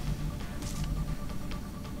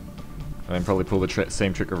 And then probably pull the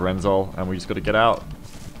same trick of Renzol, and we just got to get out.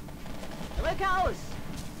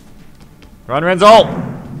 Run, Renzol!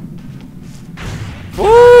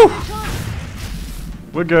 Woo!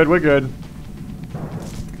 We're good, we're good.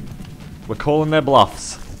 We're calling their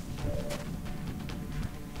bluffs.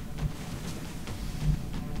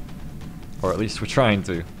 Or at least we're trying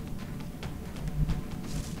to.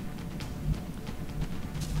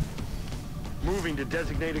 Moving to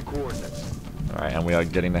designated coordinates. Alright, and we are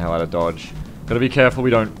getting the hell out of Dodge. Gotta be careful we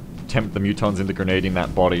don't tempt the Mutons into grenading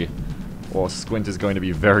that body, or Squint is going to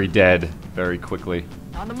be very dead very quickly.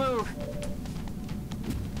 On the move.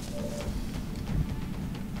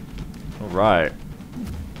 Alright.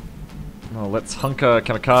 Well, let's hunker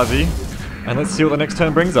Kamikaze, and let's see what the next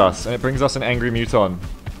turn brings us. And it brings us an angry Muton.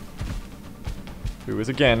 Who is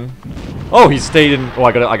again... Oh, he's stayed in... Oh,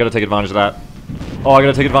 I gotta take advantage of that. Oh, I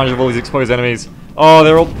gotta take advantage of all these exposed enemies. Oh,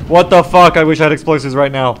 they're all... What the fuck? I wish I had explosives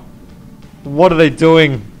right now. What are they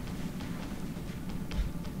doing?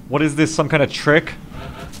 What is this? Some kind of trick?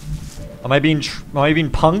 Am I being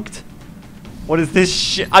punked? What is this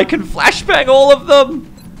shit? I can flashbang all of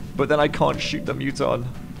them! But then I can't shoot the Muton.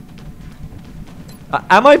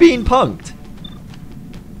 Am I being punked?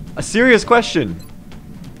 A serious question.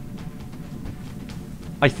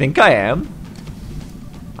 I think I am.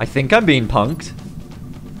 I think I'm being punked.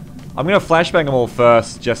 I'm gonna flashbang them all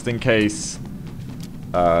first, just in case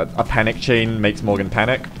a panic chain makes Morgan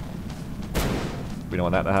panic. We don't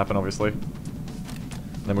want that to happen, obviously.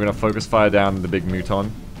 Then we're gonna focus fire down the big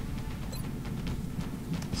Muton.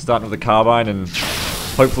 Starting with a carbine and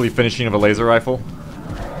hopefully finishing with a laser rifle.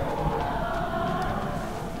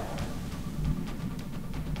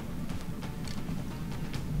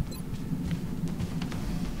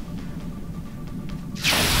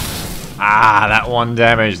 Ah, that one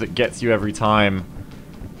damage that gets you every time.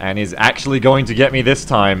 And is actually going to get me this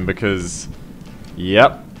time because...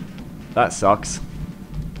 Yep. That sucks.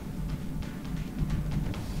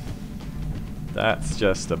 That's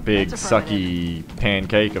just a big sucky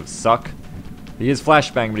pancake of suck. He is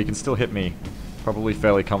flashbang, but he can still hit me. Probably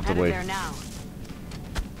fairly comfortably.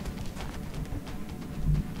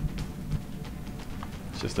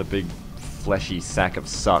 It's just a big fleshy sack of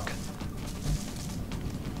suck.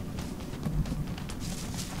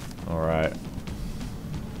 Alright.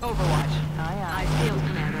 Overwatch. I feel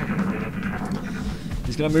commander.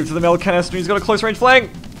 He's gonna move to the metal canister. He's got a close range flank.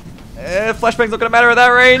 Flashbang's not gonna matter at that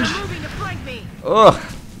range. Moving to flank me. Ugh.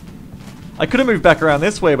 I could have moved back around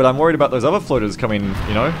this way, but I'm worried about those other floaters coming,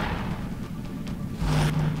 you know?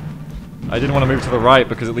 I didn't want to move to the right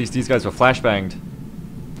because at least these guys were flashbanged.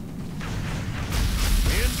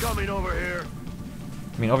 Incoming over here.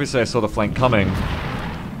 I mean, obviously I saw the flank coming.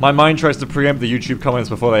 My mind tries to preempt the YouTube comments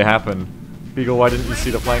before they happen. Beagle, why didn't you see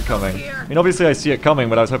the flank coming? I mean, obviously I see it coming,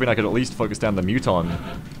 but I was hoping I could at least focus down the Muton.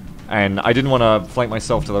 And I didn't want to flank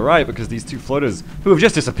myself to the right because these two floaters, who have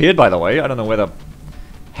just disappeared, by the way, I don't know where the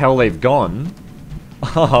hell they've gone.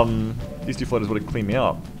 These two floaters would have cleaned me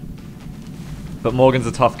up. But Morgan's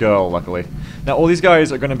a tough girl, luckily. Now, all these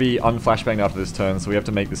guys are going to be unflashbanged after this turn, so we have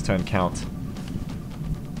to make this turn count.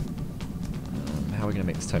 How are we going to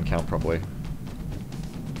make this turn count properly?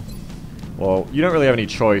 Well, you don't really have any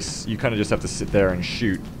choice. You kind of just have to sit there and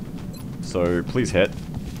shoot. So, please hit.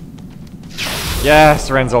 Yes,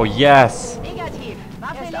 Renzo, yes!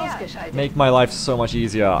 Make my life so much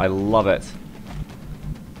easier. I love it.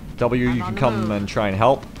 W, you can come and try and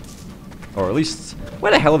help. Or at least...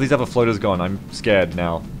 Where the hell have these other floaters gone? I'm scared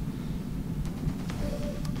now.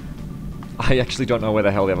 I actually don't know where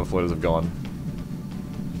the hell the other floaters have gone.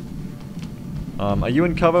 Are you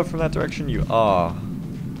in cover from that direction? You are.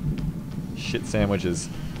 Shit sandwiches.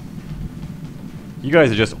 You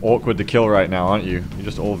guys are just awkward to kill right now, aren't you? You're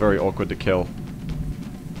just all very awkward to kill.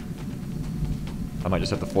 I might just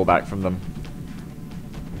have to fall back from them.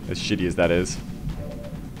 As shitty as that is.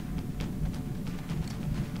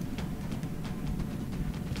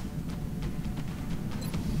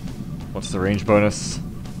 What's the range bonus?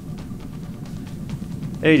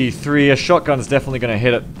 83. A shotgun's definitely going to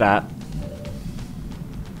hit at that.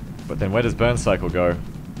 But then where does burn cycle go?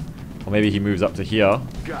 Or maybe he moves up to here.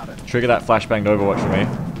 Got it. Trigger that flashbanged overwatch for me.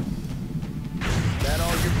 That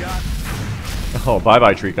all you got? Oh,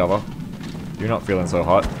 bye-bye tree cover. You're not feeling so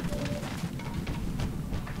hot.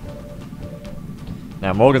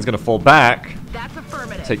 Now Morgan's going to fall back. That's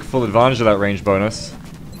affirmative. Take full advantage of that range bonus.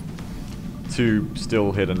 To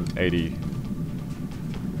still hit an 80.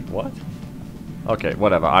 What? Okay,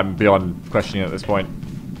 whatever. I'm beyond questioning at this point.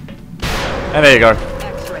 And there you go.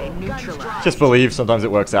 X-ray neutralized. Just believe, sometimes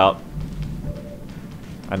it works out.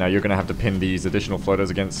 And now you're going to have to pin these additional floaters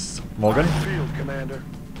against Morgan. Field, Commander.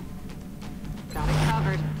 Got it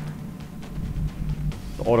covered.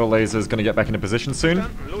 The auto laser's going to get back into position soon,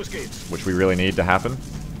 Loose gates. which we really need to happen.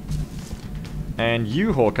 And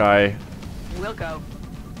you, Hawkeye, We'll go.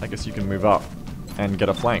 I guess you can move up and get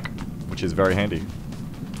a flank, which is very handy.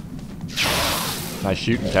 Nice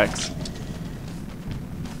shooting, Tex.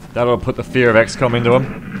 That'll put the fear of XCOM into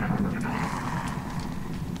him.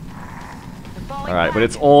 Alright, but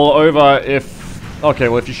it's all over if... Okay,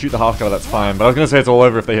 well if you shoot the half cover, that's fine. But I was going to say it's all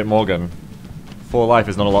over if they hit Morgan. 4 life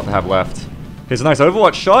is not a lot to have left. Here's a nice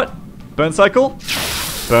Overwatch shot. Burn cycle.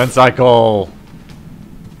 Burn cycle.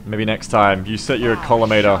 Maybe next time. You set your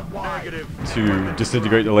collimator Negative. to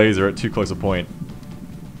disintegrate the laser at too close a point.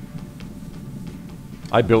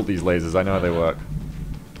 I built these lasers. I know how they work.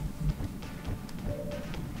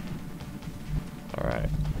 Alright.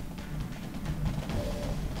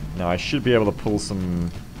 Now I should be able to pull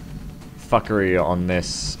some fuckery on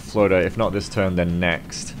this floater. If not this turn, then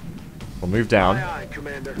next. We'll move down. Aye, aye,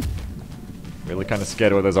 Commander. Really kind of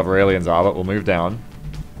scared of where those other aliens are, but we'll move down.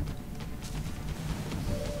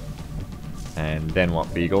 And then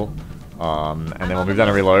what, Beagle? And then we'll move down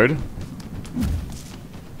and reload.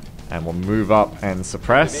 And we'll move up and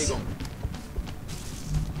suppress.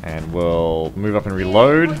 And we'll move up and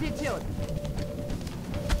reload.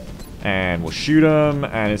 And we'll shoot him,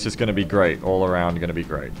 and it's just going to be great. All around going to be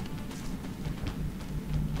great.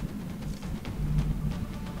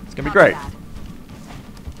 It's going to be great.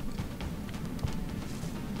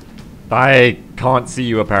 I can't see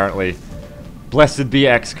you, apparently. Blessed be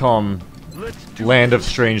XCOM, land of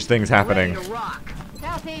strange things happening.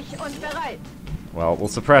 Well, we'll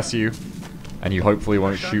suppress you, and you hopefully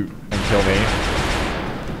won't shoot and kill me.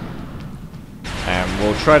 And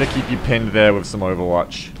we'll try to keep you pinned there with some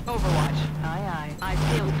Overwatch. Overwatch. Aye, aye. I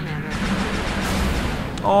feel, Commander.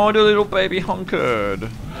 Oh, the little baby hunkered.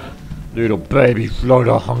 Little baby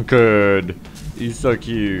floater hunkered. He's so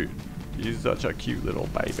cute. He's such a cute little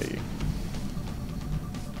baby.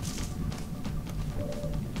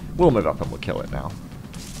 We'll move up and we'll kill it now.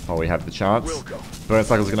 While we have the chance. We'll go. Burn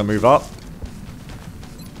Cycle's gonna move up.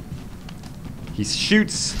 He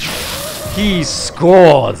shoots. He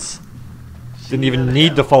scores! Didn't even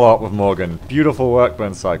need to follow up with Morgan. Beautiful work,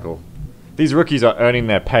 Burn Cycle. These rookies are earning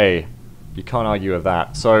their pay. You can't argue with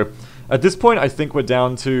that. So, at this point, I think we're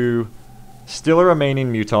down to still a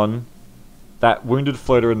remaining Muton, that wounded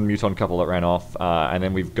floater and the Muton couple that ran off, and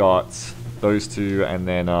then we've got those two, and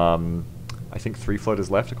then I think 3 floaters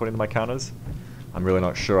left according to my counters. I'm really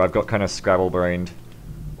not sure. I've got kind of scrabble-brained.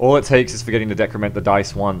 All it takes is forgetting to decrement the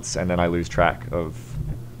dice once, and then I lose track of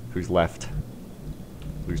who's left.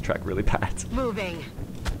 Lose track really bad. Moving.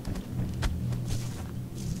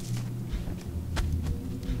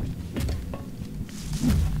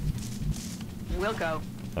 We'll go.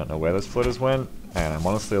 I don't know where those floaters went, and I'm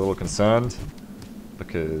honestly a little concerned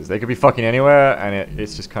because they could be fucking anywhere, and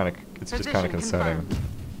it's just kind of concerning.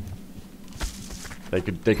 They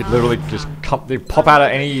could literally just they pop out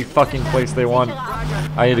of any fucking place they want.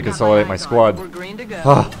 I need to consolidate my squad. We're green to go.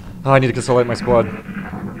 Oh, I need to consolidate my squad.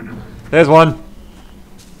 There's one.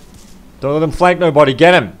 Don't let them flank nobody.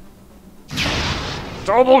 Get him.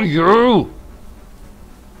 W.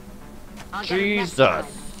 Jesus.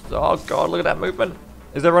 Oh god, look at that movement.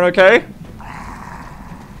 Is everyone okay?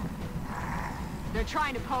 They're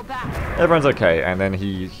trying to pull back. Everyone's okay, and then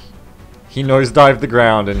he nosedived the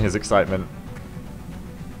ground in his excitement.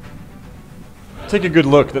 Take a good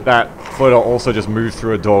look that floater also just moved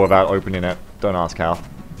through a door without opening it. Don't ask how.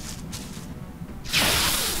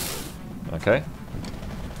 Okay.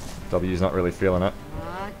 W's not really feeling it.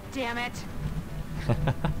 Damn it.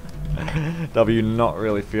 W not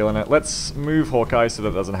really feeling it. Let's move Hawkeye so that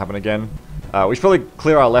it doesn't happen again. We should probably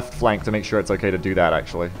clear our left flank to make sure it's okay to do that,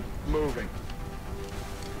 actually. Moving.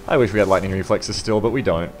 I wish we had lightning reflexes still, but we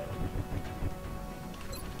don't.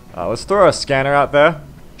 Let's throw a scanner out there.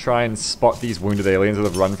 Try and spot these wounded aliens that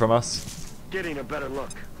have run from us. Getting a better look.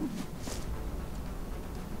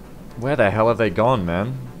 Where the hell have they gone,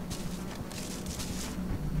 man?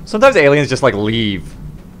 Sometimes aliens just, like, leave.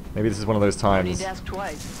 Maybe this is one of those times. Desk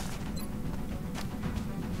twice.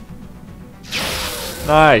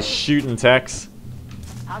 Nice shooting, Tex.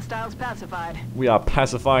 Hostiles pacified. We are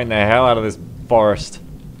pacifying the hell out of this forest.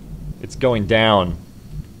 It's going down.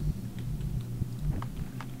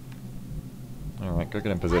 Alright, go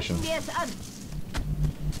get in position.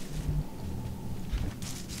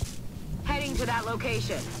 Heading to that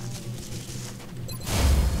location.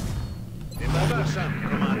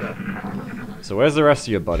 So where's the rest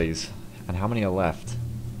of your buddies? And how many are left?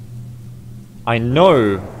 I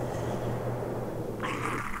know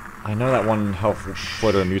that one health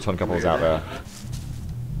floater and muton couple is out there.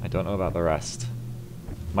 I don't know about the rest.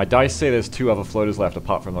 My dice say there's 2 other floaters left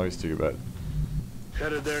apart from those 2, but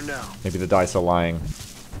Headed there now. maybe the dice are lying.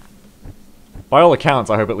 By all accounts,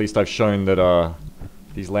 I hope at least I've shown that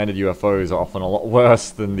these landed UFOs are often a lot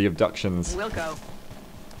worse than the abductions. We'll go.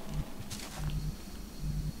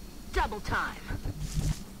 Double time.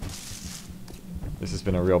 This has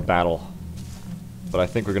been a real battle. But I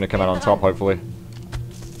think we're going to come out on top, hopefully.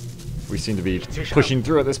 We seem to be pushing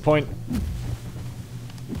through at this point.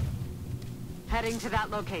 Heading to that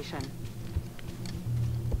location.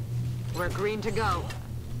 We're green to go.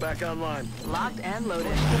 Back online. Locked and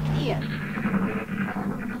loaded.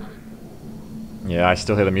 Yeah, I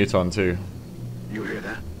still hear the muton too. You hear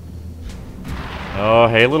that? Oh,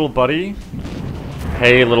 hey little buddy.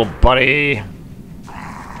 Hey little buddy.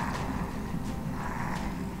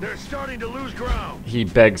 They're starting to lose ground. He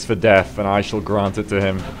begs for death, and I shall grant it to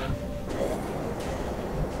him.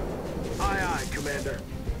 Aye, aye, Commander.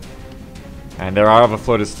 And there are other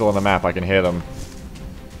floaters still on the map, I can hear them.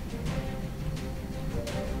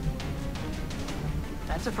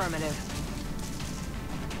 That's affirmative.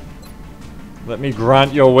 Let me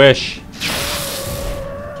grant your wish.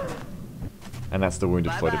 And that's the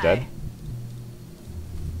wounded floater dead.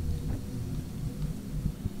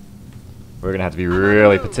 We're gonna have to be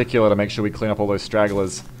really particular to make sure we clean up all those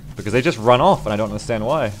stragglers. Because they just run off, and I don't understand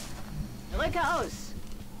why.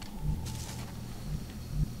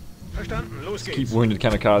 Keep wounded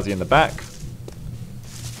kamikaze in the back.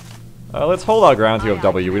 Let's hold our ground here with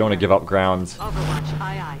W. We don't want to give up ground. Overwatch,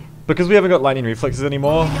 aye aye. Because we haven't got lightning reflexes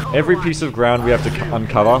anymore, every piece of ground we have to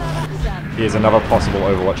uncover is another possible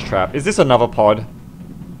Overwatch trap. Is this another pod?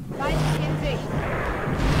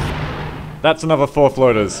 That's another 4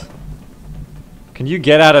 floaters. Can you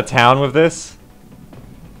get out of town with this?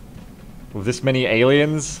 With this many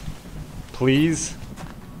aliens? Please?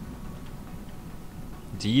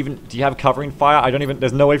 Do you have covering fire? I don't even,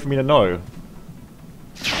 there's no way for me to know.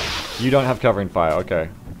 You don't have covering fire, okay.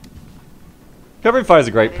 Covering fire is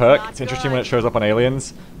a great perk. It's interesting when it shows up on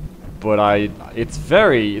aliens. But it's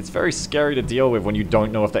very scary to deal with when you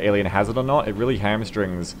don't know if the alien has it or not. It really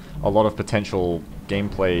hamstrings a lot of potential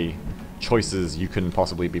gameplay choices you can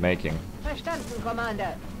possibly be making.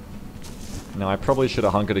 Now, I probably should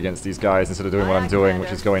have hunkered against these guys instead of doing what I'm doing,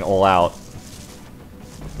 which is going all out.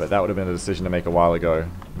 But that would have been a decision to make a while ago,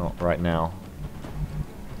 not right now.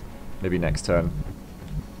 Maybe next turn.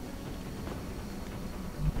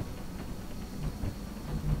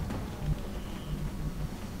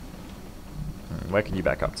 Where can you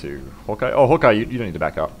back up to? Hawkeye? Oh, Hawkeye, you don't need to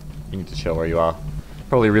back up. You need to chill where you are.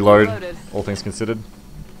 Probably reload, all things considered.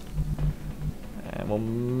 And well,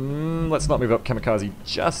 let's not move up Kamikaze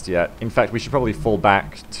just yet. In fact, we should probably fall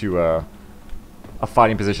back to a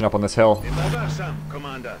fighting position up on this hill.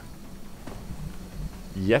 Commander.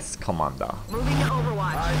 Yes, Commander. Moving to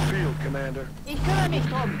Overwatch. I feel, Commander.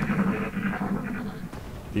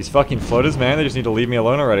 These fucking floaters, man, they just need to leave me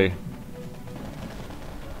alone already.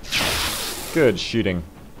 Good shooting,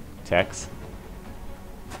 Tex.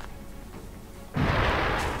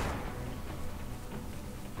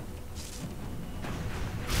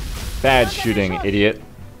 Bad shooting, idiot.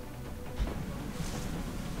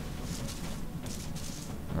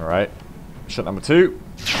 Alright. Shot number 2.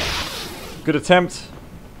 Good attempt.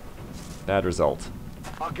 Bad result.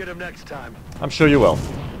 I'll get him next time. I'm sure you will.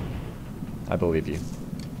 I believe you.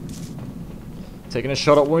 Taking a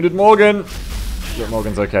shot at wounded Morgan. But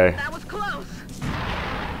Morgan's okay. That was close.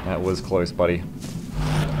 That was close, buddy.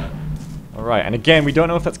 Alright, and again, we don't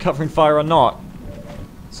know if that's covering fire or not.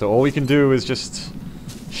 So all we can do is just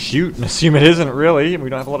shoot and assume it isn't, really. We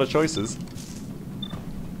don't have a lot of choices.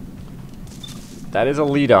 That is a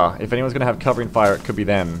leader. If anyone's going to have covering fire, it could be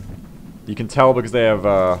them. You can tell because they have,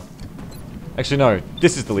 Actually, no.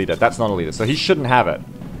 This is the leader. That's not a leader. So he shouldn't have it.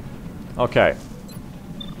 Okay.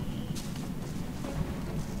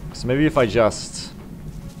 So maybe if I just...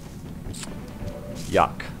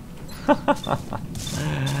 Yuck.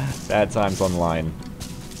 Bad times online.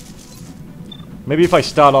 Maybe if I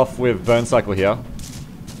start off with burn cycle here.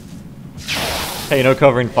 Hey, no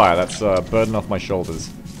covering fire. That's a burden off my shoulders.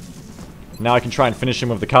 Now I can try and finish him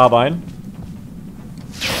with the carbine.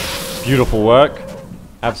 Beautiful work.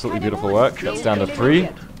 Absolutely beautiful work. That's down to 3.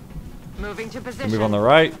 Moving to position. Move on the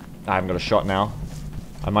right. I haven't got a shot now.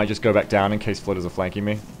 I might just go back down in case floaters are flanking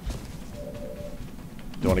me.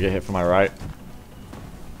 Don't want to get hit from my right.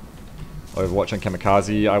 Overwatch on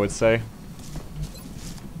Kamikaze, I would say.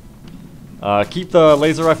 Keep the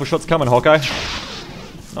laser rifle shots coming, Hawkeye.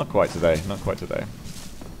 Not quite today, not quite today.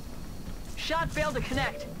 Shot failed to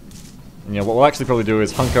connect. And, yeah, what we'll actually probably do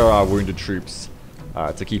is hunker our wounded troops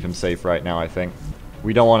to keep him safe right now, I think.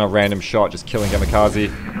 We don't want a random shot just killing Kamikaze.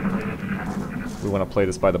 We want to play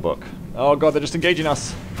this by the book. Oh god, they're just engaging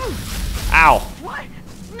us. Ow! What?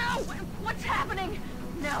 No! What's happening?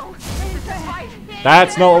 No! This is a fight!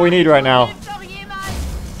 That's not what we need right now.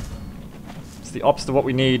 It's the opposite of what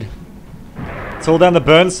we need. Let's hold down the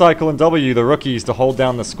burn cycle and W, the rookies, to hold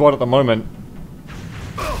down the squad at the moment.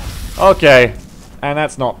 Okay. And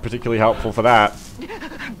that's not particularly helpful for that.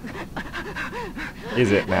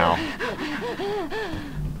 Is it now?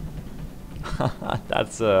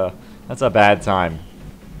 That's a bad time.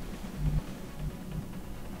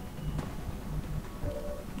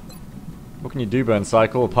 What can you do, burn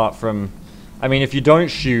cycle, apart from... I mean, if you don't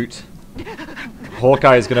shoot,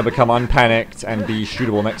 Hawkeye is going to become unpanicked and be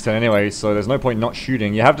shootable next turn anyway, so there's no point not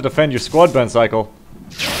shooting. You have to defend your squad, burn cycle.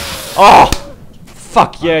 Oh!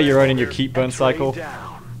 Fuck yeah, you're owning your keep, burn cycle.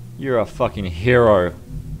 You're a fucking hero.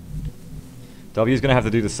 W's going to have to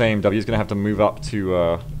do the same. W's going to have to move up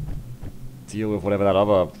to deal with whatever that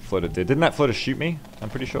other floater did. Didn't that floater shoot me? I'm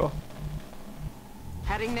pretty sure.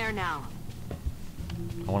 Heading there now.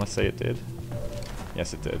 I want to say it did.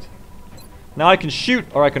 Yes, it did. Now I can shoot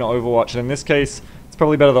or I can overwatch, and in this case, it's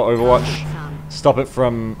probably better to overwatch. Stop it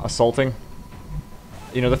from assaulting.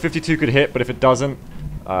 You know, the 52 could hit, but if it doesn't,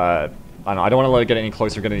 I don't know, I don't want to let it get any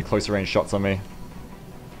closer, get any closer range shots on me.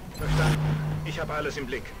 Verstanden. Ich habe alles im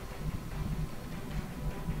Blick.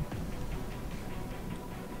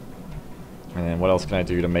 And then what else can I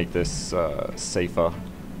do to make this safer?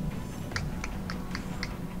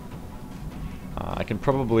 I can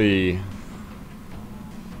probably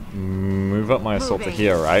move up my assault to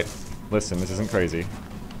here, right? Listen, this isn't crazy.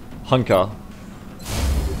 Hunker.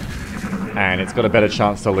 And it's got a better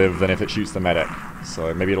chance to live than if it shoots the medic.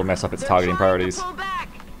 So maybe it'll mess up its targeting priorities.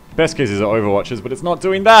 Best case is it overwatches, but it's not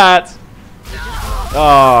doing that!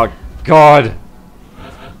 Oh, God!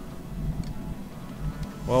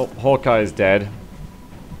 Well, Hawkeye is dead.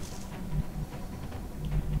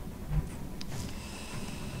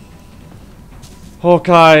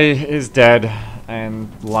 Hawkeye is dead and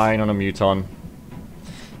lying on a Muton.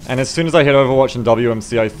 And as soon as I hit Overwatch and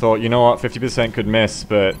WMC, I thought, you know what, 50% could miss,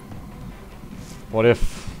 but what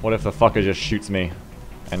if the fucker just shoots me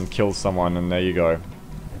and kills someone, and there you go.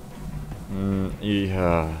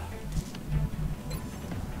 Yeah.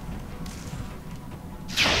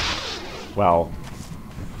 Well,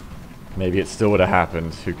 maybe it still would have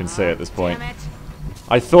happened. Who can say at this point?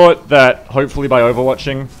 I thought that hopefully by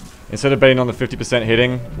overwatching, instead of betting on the 50%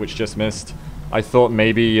 hitting, which just missed, I thought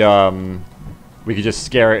maybe we could just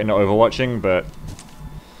scare it into overwatching, but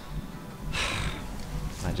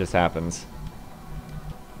that just happens.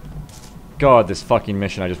 God, this fucking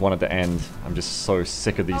mission, I just want it to end. I'm just so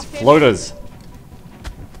sick of these floaters.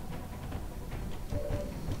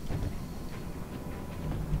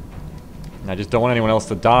 And I just don't want anyone else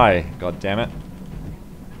to die. God damn it.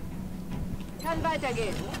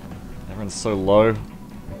 Everyone's so low.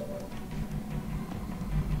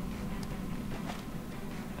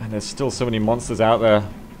 And there's still so many monsters out there.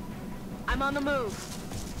 I'm on the move.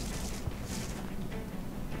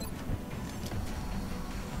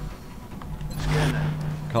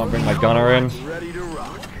 Can't bring my gunner in. Ready to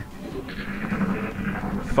rock.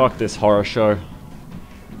 Fuck this horror show.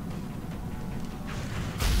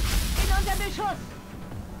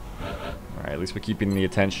 Alright, at least we're keeping the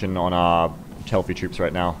attention on our healthy troops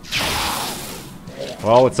right now.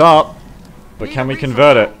 Well, it's up. But can we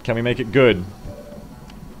convert it? Can we make it good?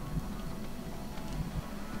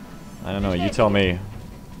 I don't know, you tell me,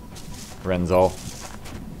 Renzo.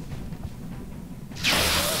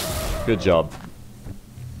 Good job.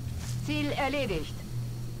 Ziel erledigt.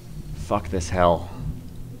 Fuck this hell.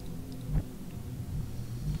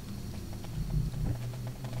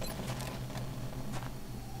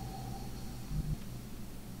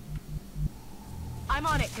 I'm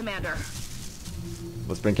on it, Commander.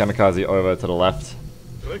 Let's bring Kamikaze over to the left.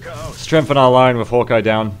 Look out. Strengthen our line with Hawkeye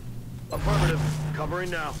down. Affirmative. Covering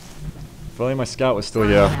now. If only my scout was still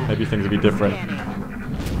here, maybe things would be different.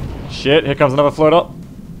 Shit, here comes another float up.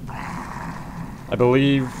 I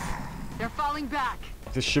believe They're falling back.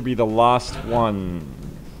 this should be the last one,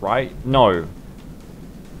 right? No.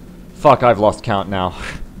 Fuck, I've lost count now.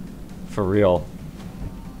 For real.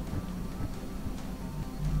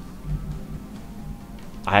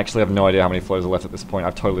 I actually have no idea how many floaters are left at this point.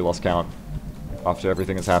 I've totally lost count after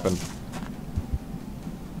everything has happened.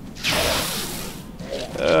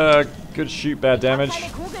 Good shoot, bad damage.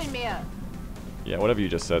 Yeah, whatever you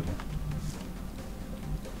just said.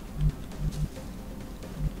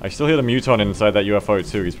 I still hear the Muton inside that UFO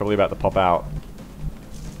too. He's probably about to pop out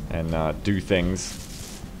and do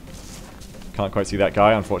things. Can't quite see that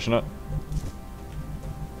guy, unfortunate.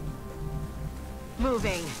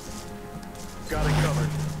 Moving. Got it covered.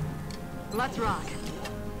 Let's rock.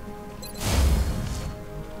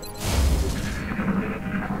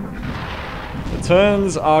 The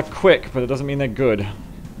turns are quick, but it doesn't mean they're good.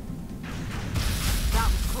 That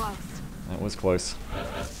was close. That was close.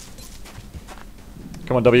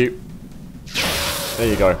 Come on, W. There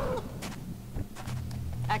you go.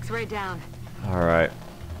 X-ray down. Alright.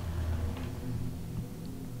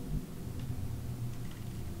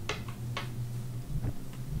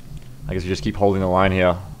 I guess we just keep holding the line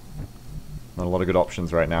here. Not a lot of good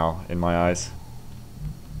options right now, in my eyes.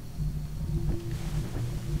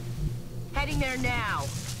 Heading there now.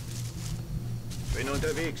 Bin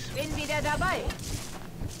unterwegs. Bin wieder dabei.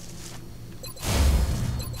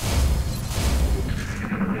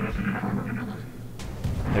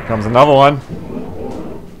 Here comes another one.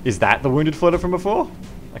 Is that the wounded floater from before?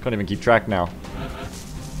 I can't even keep track now.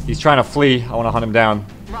 He's trying to flee. I want to hunt him down.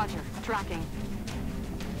 Roger. Tracking.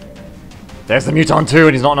 There's the Muton too,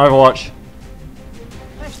 and he's not in Overwatch.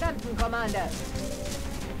 Verstanden, Commander.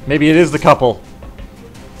 Maybe it is the couple.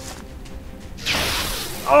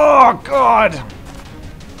 Oh, God!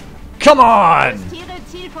 Come on! Tiere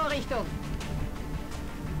Zielvorrichtung.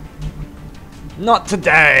 Not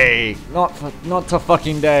today! Not to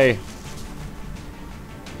fucking day.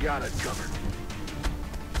 Got it covered.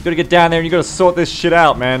 You gotta get down there and you gotta sort this shit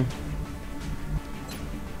out, man.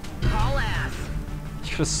 Haul ass.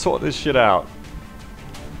 You gotta sort this shit out.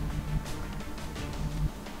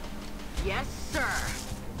 Yes, sir.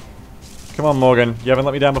 Come on, Morgan. You haven't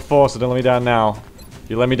let me down before, so don't let me down now.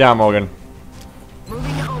 You let me down, Morgan.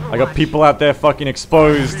 Moving to Overwatch. I got people out there fucking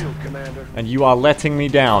exposed, Field, Commander. and you are letting me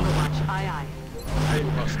down. Overwatch. Aye, aye.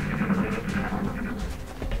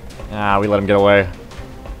 Ah, we let him get away.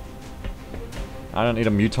 I don't need a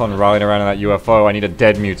Muton rallying around in that UFO. I need a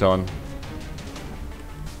dead Muton.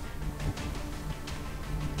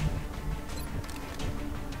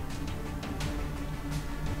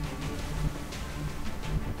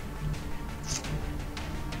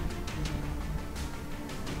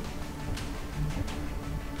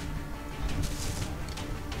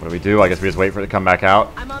 What do we do? I guess we just wait for it to come back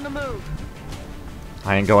out. I'm on the move.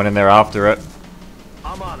 I ain't going in there after it.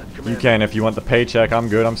 I'm on it, Commander. You can if you want the paycheck. I'm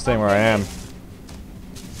good. I'm staying where I am.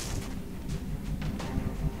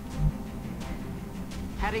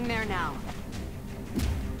 Heading there now.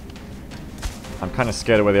 I'm kind of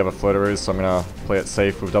scared of where the other floater is, so I'm gonna play it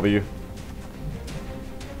safe with W.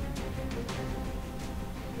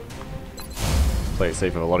 Play it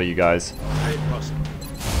safe with a lot of you guys. Hey, Russell.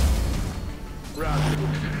 Roger.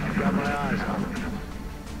 I've got my eyes on it.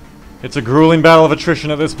 It's a grueling battle of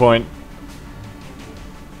attrition at this point.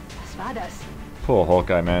 Was war das? Poor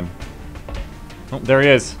Hawkeye, man. Oh, there he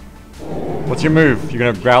is. What's your move? You're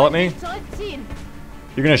gonna growl at me? Zurückziehen.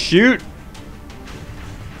 You're gonna shoot?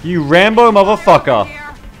 You Rambo motherfucker.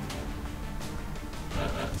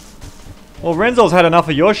 Well, Renzo's had enough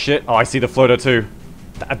of your shit. Oh, I see the floater too.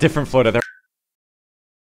 A different floater. There.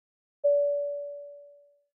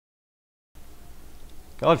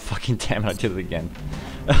 God fucking damn it, I did it again.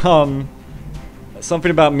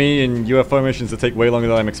 Something about me and UFO missions that take way longer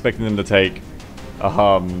than I'm expecting them to take.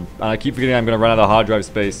 And I keep forgetting I'm gonna run out of hard drive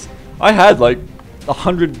space. I had like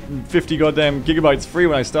 150 goddamn gigabytes free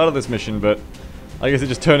when I started this mission, but I guess it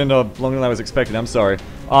just turned into longer than I was expecting. I'm sorry.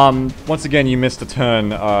 Once again, you missed a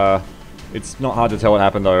turn. It's not hard to tell what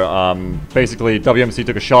happened though. Basically, WMC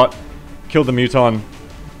took a shot, killed the Muton.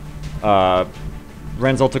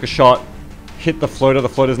 Renzel took a shot, hit the floater. The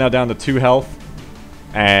floater's now down to 2 health.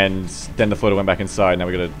 And then the floater went back inside. Now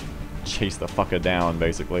we gotta chase the fucker down,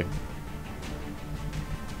 basically.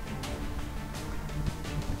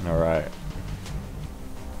 Alright.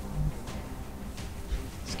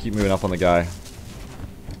 Let's keep moving up on the guy.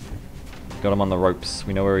 Got him on the ropes.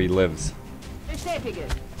 We know where he lives.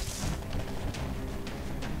 Bestätige.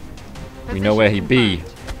 We know where he be.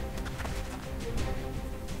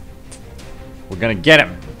 We're gonna get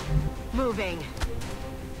him. Moving.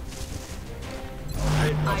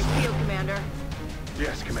 Hey, I Russell. feel, Commander.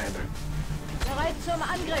 Yes, Commander. Bereit zum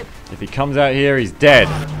Angriff. If he comes out here, he's dead.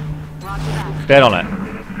 Roger that. Bet on it.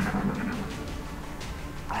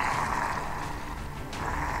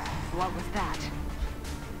 What was that?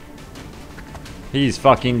 He's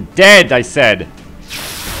fucking dead, I said.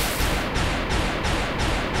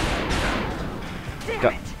 Damn Gu-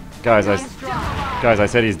 it. guys, I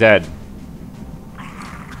said he's dead.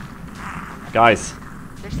 Guys.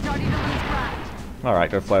 They're starting to lose ground.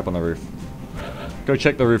 Alright, go fly up on the roof. Go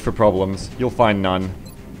check the roof for problems. You'll find none.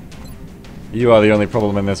 You are the only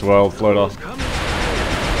problem in this world, floater.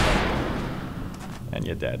 And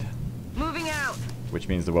you're dead. Moving out. Which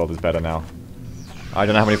means the world is better now. I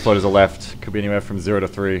don't know how many floaters are left. Could be anywhere from 0 to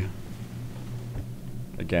 3.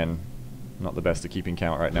 Again, not the best at keeping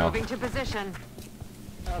count right now. Moving to position.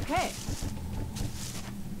 Okay.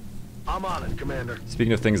 I'm on it, Commander.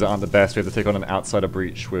 Speaking of things that aren't the best, we have to take on an outsider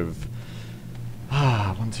breach with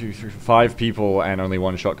 1, 2, 3, 4, 5 people and only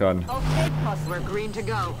 1 shotgun. Okay, plus we're green to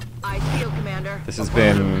go. I feel, Commander. This has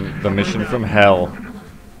been the mission from hell.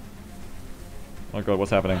 Oh god,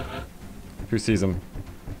 what's happening? Who sees him?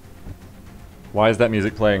 Why is that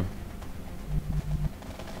music playing?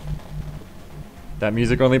 That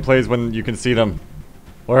music only plays when you can see them.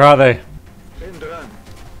 Where are they? Bin dran.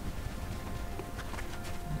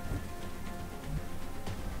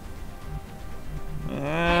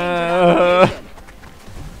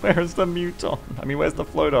 Where's the Muton? I mean, where's the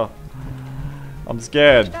floater? I'm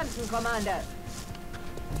scared. Verstanden, Commander.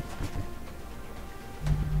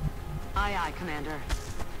 Aye, aye, Commander.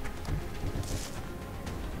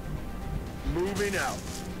 Moving out.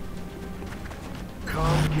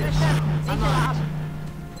 Come get some. I'm on.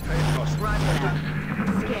 Kein Kosten. Roger that.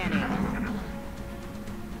 Scanning.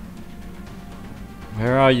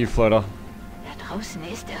 Where are you, floater? Da draußen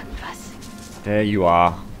ist irgendwas. There you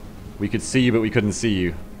are. We could see you, but we couldn't see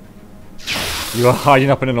you. You are hiding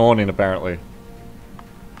up in an awning, apparently.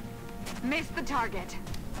 Missed the target.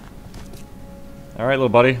 Alright, little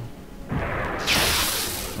buddy.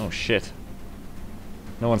 Oh, shit.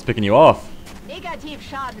 No one's picking you off. Negativ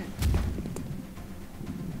Schaden.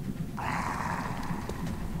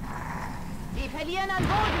 Sie verlieren an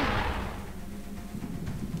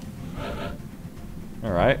Boden.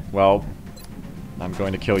 Alright, well, I'm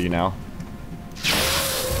going to kill you now.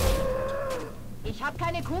 Ich hab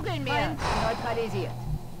keine Kugeln mehr. Neutralisiert.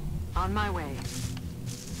 On my way.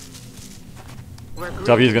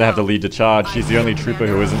 W's gonna have to lead the charge. She's the only trooper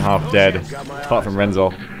who isn't half dead, apart from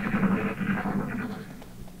Renzel.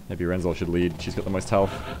 Maybe Renzel should lead. She's got the most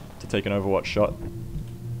health to take an Overwatch shot.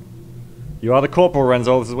 You are the Corporal,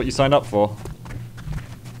 Renzel. This is what you signed up for.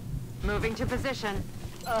 Moving to position.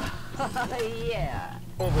 Yeah.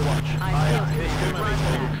 Overwatch. I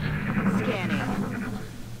feel Scanning.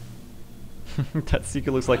 That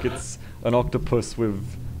Seeker looks like it's an octopus with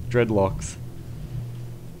dreadlocks.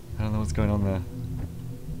 I don't know what's going on there.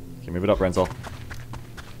 Okay, move it up, Renzel.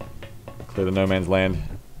 Clear the no man's land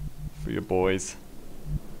for your boys.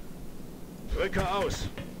 Rücke aus.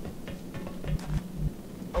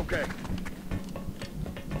 Okay.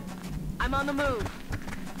 I'm on the move.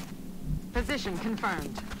 Position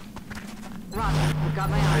confirmed. Roger, we've got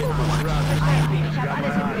my eyes on.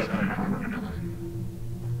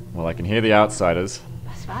 Well, I can hear the outsiders.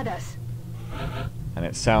 Was war das? And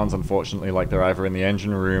it sounds, unfortunately, like they're either in the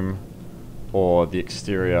engine room or the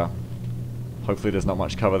exterior. Hopefully there's not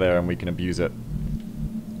much cover there and we can abuse it.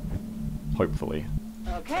 Hopefully.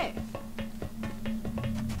 Okay.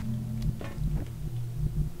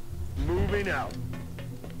 Moving out.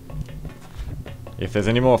 If there's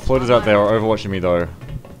any more floaters out there or overwatching me, though,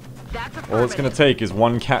 That's all it's going to take is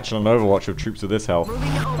one catch on an Overwatch with troops of this health.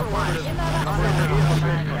 Moving to Overwatch.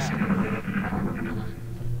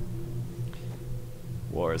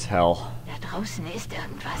 War is hell. Da draußen ist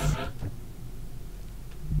irgendwas.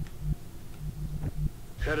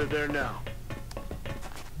 Headed there now.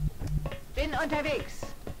 Bin unterwegs.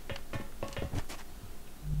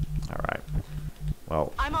 Alright.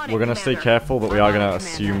 Well, I'm on it, we're going to stay Commander. careful, but we I'm are on going it, to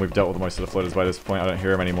Commander. assume we've dealt with most of the floaters by this point. I don't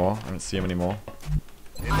hear them anymore. I don't see them anymore.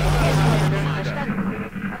 I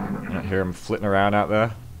don't hear them flitting around out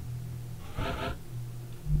there.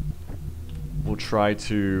 We'll try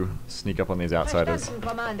to sneak up on these outsiders. Verstanden,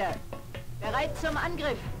 Commander. Bereit zum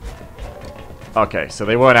Angriff. Okay, so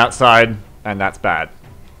they weren't outside, and that's bad.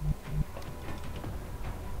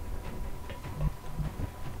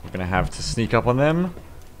 We're gonna have to sneak up on them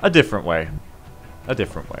a different way. A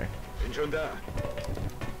different way. Bin schon da.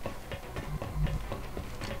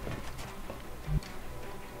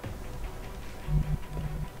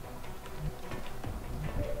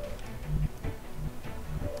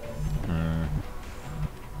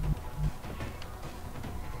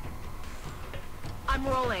 I'm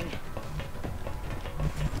rolling.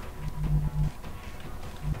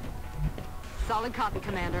 Solid copy,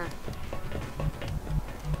 Commander.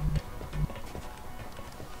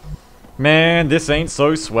 Man, this ain't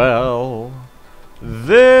so swell.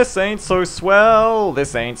 This ain't so swell.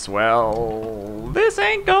 This ain't swell. This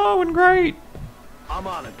ain't going great. I'm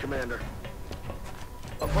on it, Commander.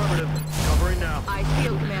 Affirmative. Covering now. I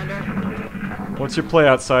feel, Commander. What's your play,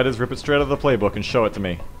 Outsiders? Rip it straight out of the playbook and show it to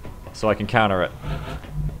me. So I can counter it.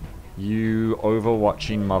 You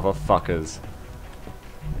overwatching motherfuckers.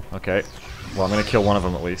 Okay. Well, I'm gonna kill one of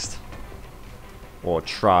them at least. Or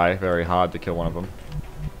try very hard to kill one of them.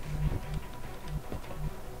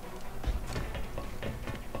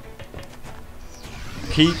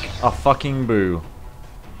 Peek a fucking boo.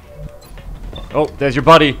 Oh, there's your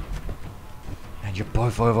buddy. And you're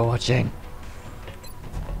both overwatching.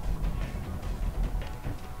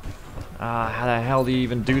 How the hell do you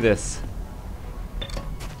even do this?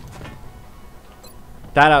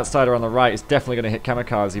 That outsider on the right is definitely going to hit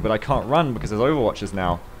Kamikaze, but I can't run because there's overwatches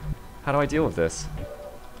now. How do I deal with this?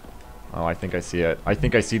 Oh, I think I see it. I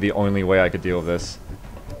think I see the only way I could deal with this.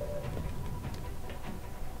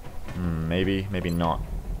 Maybe, maybe not.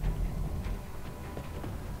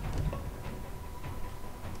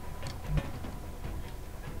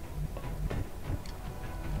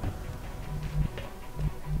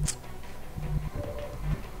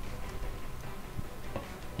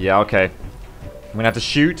 Yeah, okay. I'm gonna have to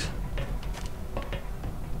shoot.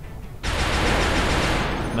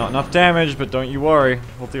 Not enough damage, but don't you worry.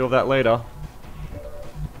 We'll deal with that later.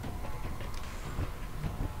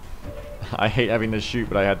 I hate having to shoot,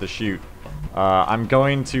 but I had to shoot. I'm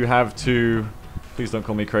going to have to... Please don't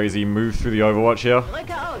call me crazy. Move through the Overwatch here.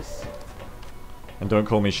 And don't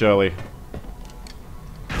call me Shirley.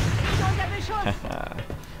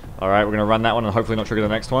 Alright, we're gonna run that one and hopefully not trigger the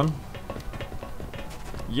next one.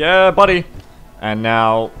 Yeah, buddy! And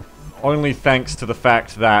now, only thanks to the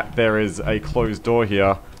fact that there is a closed door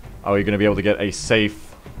here, are we going to be able to get a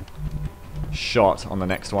safe shot on the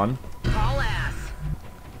next one. All ass.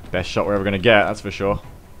 Best shot we're ever going to get, that's for sure.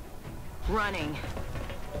 Running.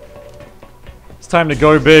 It's time to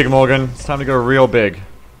go big, Morgan. It's time to go real big.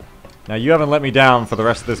 Now, you haven't let me down for the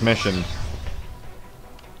rest of this mission.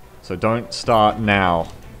 So don't start now.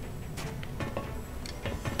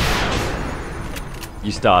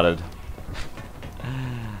 You started.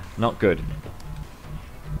 Not good.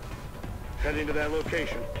 Heading to that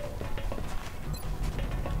location.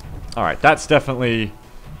 Alright, that's definitely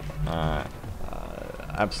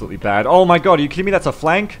absolutely bad. Oh my god, are you kidding me? That's a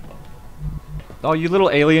flank? Oh, you little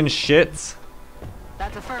alien shits.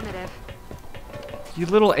 That's affirmative. You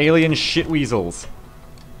little alien shit weasels.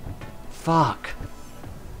 Fuck.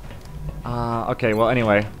 Okay, well,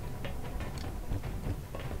 anyway.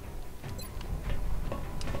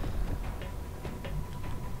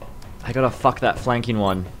 I gotta fuck that flanking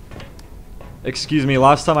one. Excuse me,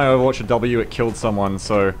 last time I overwatched a W, it killed someone,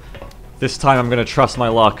 so this time I'm gonna trust my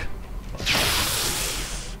luck.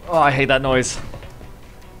 Oh, I hate that noise.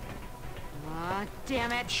 Aw,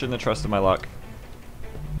 damn it. Shouldn't have trusted my luck.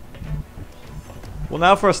 Well,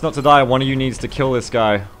 now for us not to die, one of you needs to kill this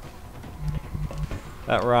guy.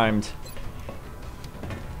 That rhymed.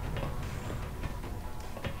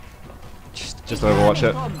 Just overwatch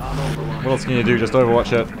it. What else can you do? Just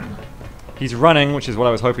overwatch it. He's running, which is what I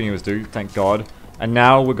was hoping he was do, thank God. And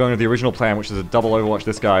now we're going to the original plan, which is a double overwatch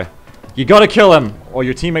this guy. You gotta kill him, or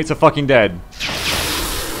your teammates are fucking dead.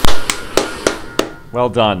 Well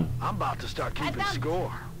done. I'm about to start keeping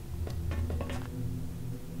score.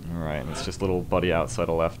 Alright, it's just little buddy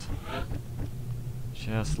outsider left.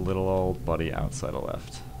 Just little old buddy outsider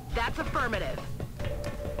left. That's affirmative.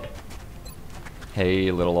 Hey,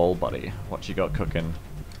 little old buddy, what you got cooking?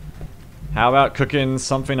 How about cooking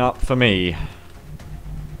something up for me?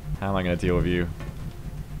 How am I going to deal with you?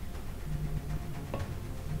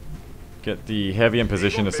 Get the heavy in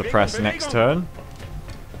position to suppress next turn.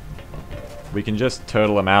 We can just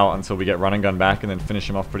turtle him out until we get run and gun back and then finish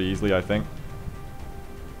him off pretty easily, I think.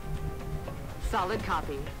 Solid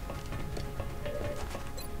copy.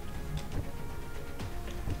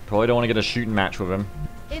 Probably don't want to get a shooting match with him,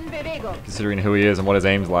 In Beagle. considering who he is and what his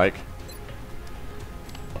aim's like.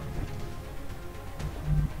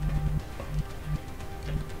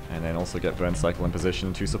 And then also get burn cycle in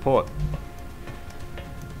position to support.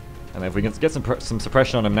 And if we can get some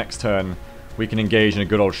suppression on him next turn, we can engage in a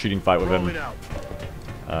good old shooting fight with him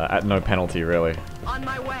at no penalty, really. On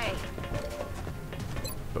my way.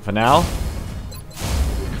 But for now,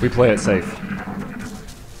 we play it safe.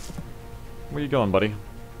 Where you going, buddy?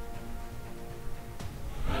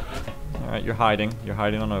 Alright, you're hiding. You're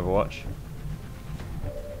hiding on Overwatch.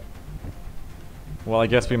 Well, I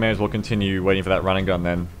guess we may as well continue waiting for that running gun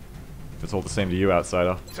then. If it's all the same to you,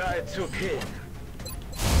 outsider. Tied to kid.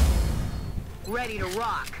 Ready to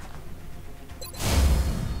rock.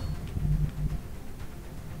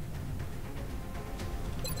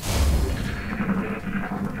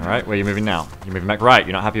 Alright, where are you moving now? You're moving back right.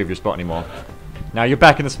 You're not happy with your spot anymore. Now you're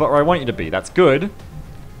back in the spot where I want you to be. That's good.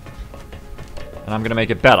 And I'm gonna make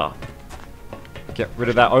it better. Get rid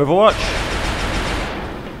of that Overwatch.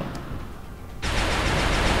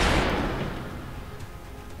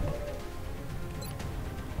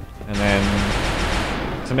 And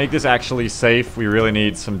then, to make this actually safe, we really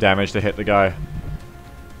need some damage to hit the guy.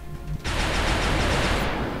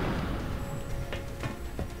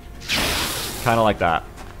 Kinda like that.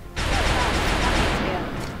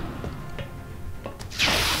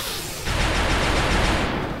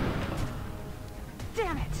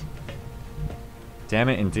 Damn it. Damn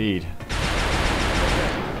it, indeed.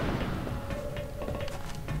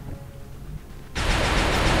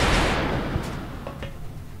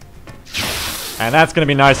 And that's gonna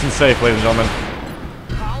be nice and safe, ladies and gentlemen.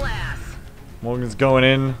 Haul ass. Morgan's going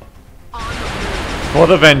in On the move. for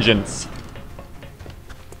the vengeance.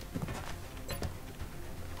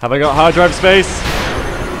 Have I got hard drive space?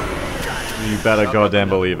 You better goddamn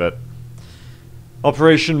believe it.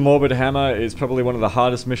 Operation Morbid Hammer is probably one of the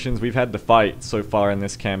hardest missions we've had to fight so far in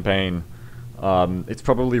this campaign. It's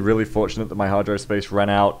probably really fortunate that my hard drive space ran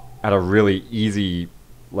out at a really easy,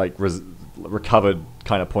 like, recovered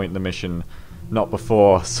kind of point in the mission, not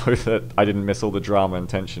before, so that I didn't miss all the drama and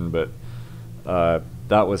tension, but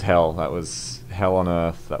that was hell. That was hell on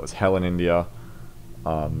Earth. That was hell in India.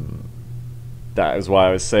 That is why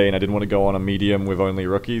I was saying I didn't want to go on a medium with only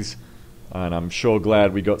rookies, and I'm sure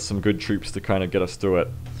glad we got some good troops to kind of get us through it.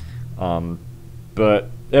 But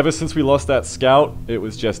ever since we lost that scout, it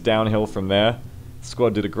was just downhill from there. The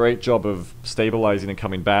squad did a great job of stabilizing and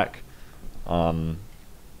coming back.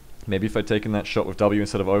 Maybe if I'd taken that shot with W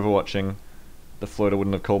instead of overwatching, the floater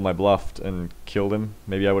wouldn't have called my bluff and killed him.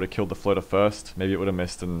 Maybe I would have killed the floater first. Maybe it would have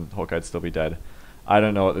missed and Hawkeye'd still be dead. I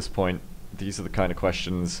don't know at this point. These are the kind of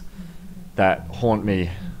questions that haunt me,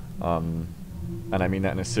 and I mean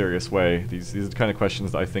that in a serious way. These are the kind of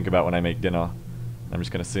questions that I think about when I make dinner. I'm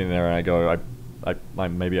just gonna sit in there and I go,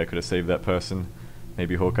 maybe I could have saved that person.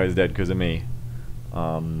 Maybe Hawkeye's dead because of me.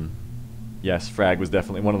 Yes, frag was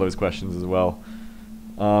definitely one of those questions as well.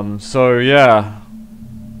 So yeah,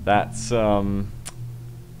 that's XCOM.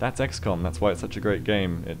 That's why it's such a great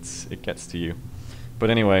game. It gets to you. But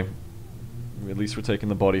anyway, at least we're taking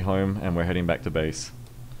the body home and we're heading back to base.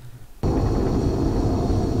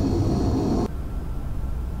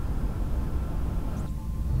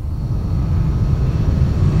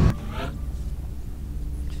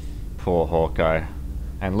 Poor Hawkeye.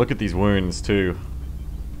 And look at these wounds too.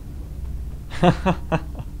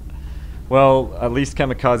 Well, at least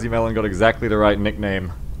Kamikaze Melon got exactly the right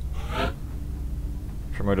nickname.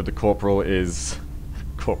 Promoted to Corporal is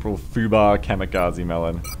Corporal Fubar Kamikaze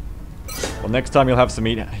Melon. Well, next time you'll have some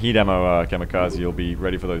heat ammo, Kamikaze, you'll be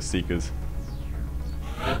ready for those Seekers.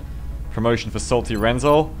 Promotion for Salty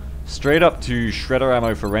Renzol. Straight up to Shredder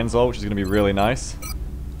ammo for Renzol, which is going to be really nice.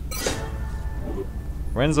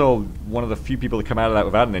 Renzol, one of the few people to come out of that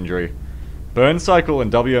without an injury. Burn Cycle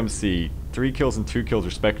and WMC, 3 kills and 2 kills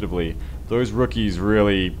respectively. Those rookies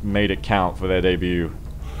really made it count for their debut.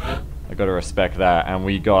 I gotta respect that. And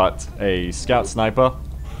we got a Scout Sniper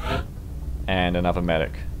and another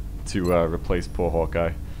medic to replace poor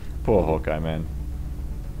Hawkeye. Poor Hawkeye, man.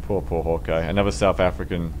 Poor Hawkeye. Another South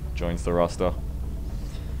African joins the roster.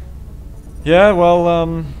 Yeah,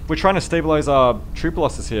 well, we're trying to stabilize our troop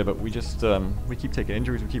losses here, but we just, we keep taking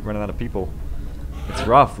injuries, we keep running out of people. It's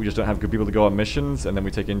rough, we just don't have good people to go on missions, and then we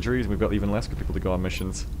take injuries, and we've got even less good people to go on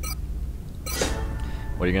missions.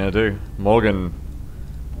 What are you gonna do?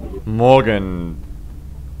 Morgan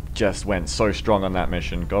just went so strong on that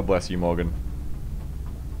mission. God bless you, Morgan.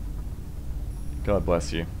 God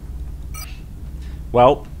bless you.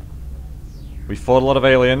 Well, we fought a lot of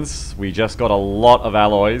aliens, we just got a lot of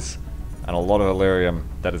alloys, and a lot of Elerium.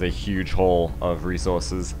 That is a huge haul of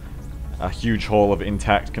resources, a huge haul of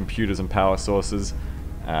intact computers and power sources,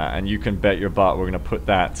 and you can bet your butt we're going to put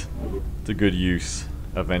that to good use,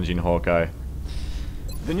 avenging Hawkeye.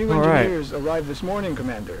 The new engineers arrived this morning,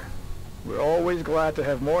 Commander. We're always glad to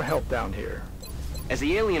have more help down here. As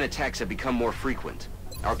the alien attacks have become more frequent,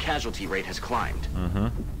 our casualty rate has climbed.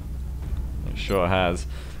 It sure has.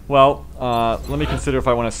 Well, let me consider if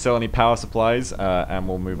I want to sell any power supplies, and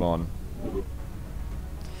we'll move on.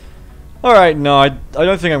 Alright, no, I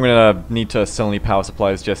don't think I'm going to need to sell any power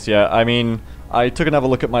supplies just yet. I mean, I took another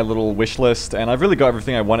look at my little wish list, and I've really got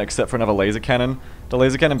everything I want except for another laser cannon. The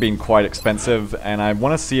laser cannon being quite expensive, and I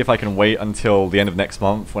want to see if I can wait until the end of next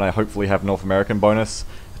month, when I hopefully have North American bonus,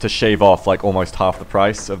 to shave off like almost half the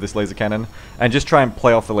price of this laser cannon, and just try and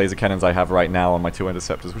play off the laser cannons I have right now on my 2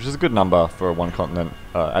 interceptors, which is a good number for one continent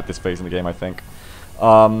at this phase in the game, I think.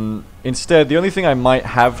 Instead, the only thing I might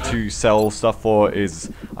have to sell stuff for is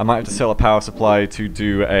I might have to sell a power supply to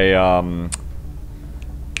do a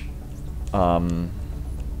Give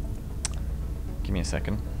me a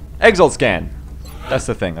second. Exalt scan! That's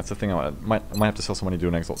the thing. That's the thing. I might have to sell some money to do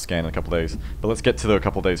an exalt scan in a couple days. But let's get to the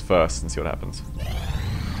couple days first and see what happens.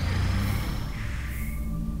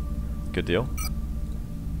 Good deal.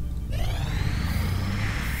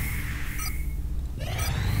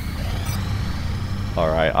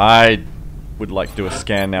 Alright, I would like to do a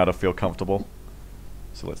scan now to feel comfortable.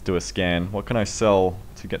 So let's do a scan. What can I sell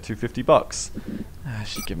to get $250? I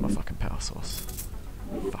should give him a fucking power source.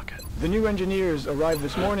 Fuck it. The new engineers arrived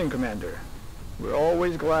this morning, Commander. We're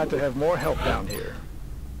always glad to have more help down here.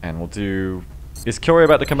 And we'll do... Is Kilroy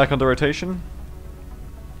about to come back under rotation?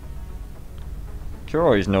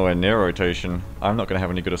 Kilroy's nowhere near rotation. I'm not going to have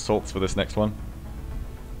any good assaults for this next one.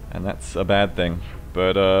 And that's a bad thing.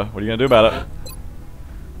 But, what are you going to do about it?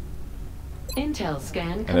 Intel scan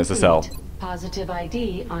complete. And there's a cell. Positive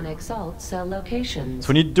ID on Exalt cell locations. So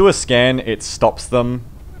when you do a scan, it stops them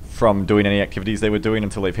from doing any activities they were doing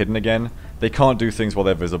until they've hidden again. They can't do things while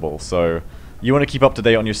they're visible, so you want to keep up to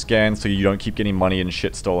date on your scans so you don't keep getting money and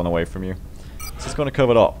shit stolen away from you. So it's going to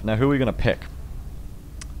cover it up. Now who are we going to pick?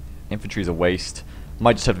 Infantry's a waste.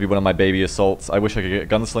 Might just have to be one of my baby assaults. I wish I could get a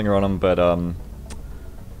gunslinger on them, but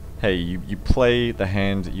hey, you play the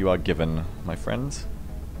hand you are given, my friends.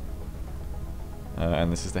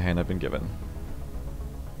 And this is the hand I've been given.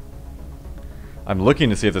 I'm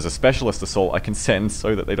looking to see if there's a specialist assault I can send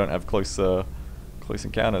so that they don't have close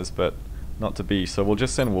encounters, but not to be. So we'll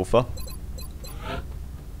just send Wolfer.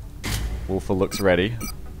 Wolfer looks ready.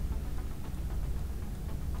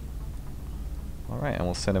 Alright, and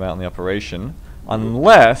we'll send him out in the operation.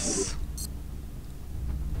 Unless...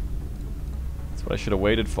 That's what I should have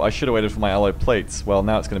waited for. I should have waited for my alloy plates. Well,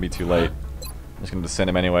 now it's going to be too late. I'm just going to send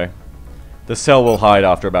him anyway. The cell will hide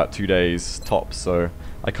after about 2 days tops, so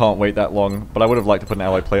I can't wait that long. But I would have liked to put an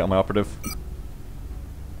alloy plate on my operative.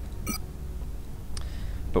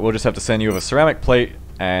 But we'll just have to send you with a ceramic plate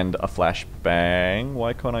and a flashbang.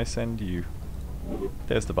 Why can't I send you?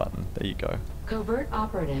 There's the button. There you go. Covert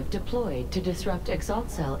operative deployed to disrupt Exalt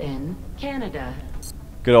cell in Canada.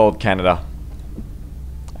 Good old Canada.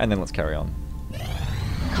 And then let's carry on.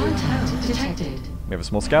 Contact detected. We have a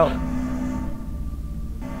small scout.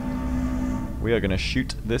 We are going to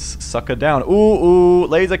shoot this sucker down. Ooh,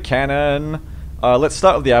 laser cannon. Let's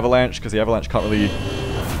start with the avalanche, because the avalanche can't really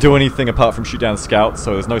do anything apart from shoot down scouts,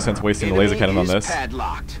 so there's no sense wasting the laser cannon on this.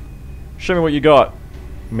 Padlocked. Show me what you got.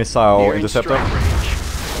 Missile Nearing interceptor.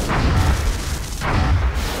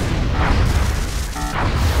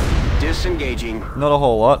 Disengaging. Not a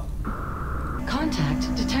whole lot. Contact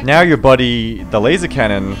detected. Now your buddy, the laser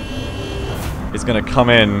cannon, is going to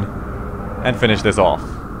come in and finish this off.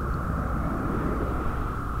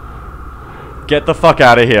 Get the fuck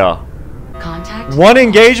out of here. Contact. One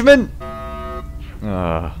engagement?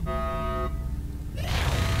 Commander,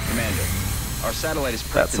 our satellite is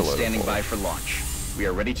prepped and standing by for launch. We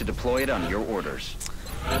are ready to deploy it on your orders.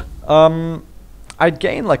 I'd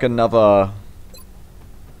gain like another...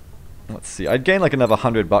 Let's see, I'd gain like another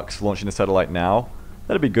 $100 launching the satellite now.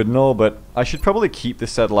 That'd be good and all, but I should probably keep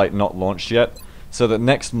this satellite not launched yet, so that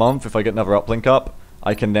next month, if I get another uplink up,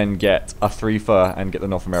 I can then get a 3-fer and get the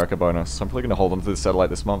North America bonus. So I'm probably going to hold on to this satellite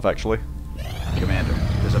this month, actually. Commander,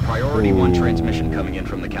 there's a priority 1 transmission coming in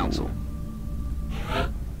from the Council.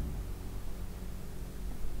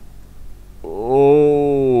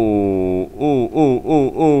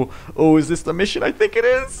 Oh, is this the mission? I think it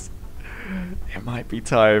is. It might be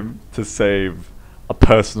time to save a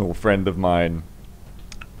personal friend of mine.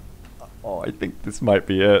 Oh, I think this might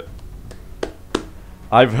be it.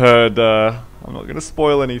 I've heard, I'm not going to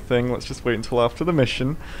spoil anything, let's just wait until after the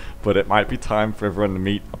mission, but it might be time for everyone to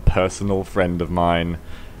meet a personal friend of mine.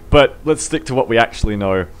 But let's stick to what we actually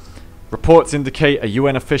know. Reports indicate a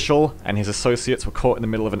UN official and his associates were caught in the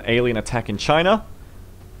middle of an alien attack in China.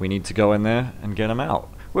 We need to go in there and get them out.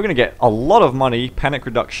 We're going to get a lot of money, panic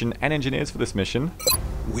reduction, and engineers for this mission.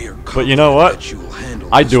 But you know what?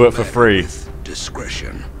 I do it for free.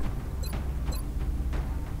 Discretion.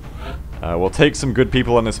 We'll take some good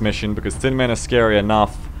people on this mission because Thin Men are scary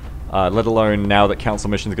enough, let alone now that Council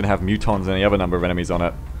Mission is going to have Mutons and any other number of enemies on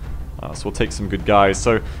it. So we'll take some good guys.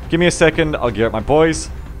 So give me a second, I'll gear up my boys.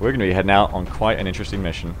 We're going to be heading out on quite an interesting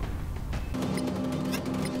mission.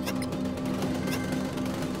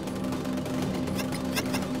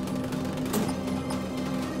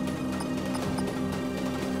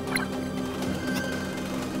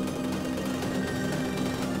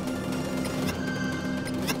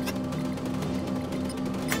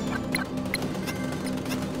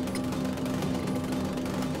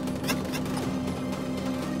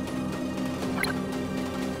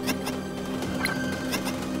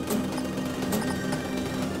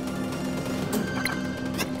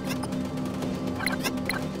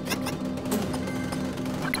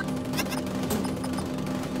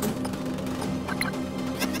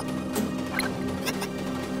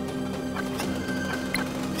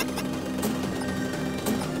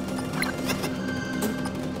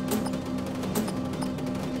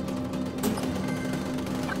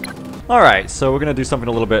 Alright, so we're going to do something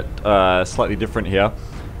a little bit slightly different here.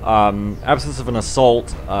 Absence of an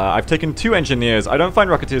assault. I've taken 2 engineers. I don't find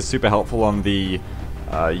Rocketeers super helpful on the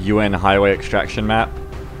UN highway extraction map.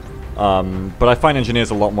 But I find engineers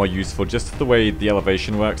a lot more useful. Just the way the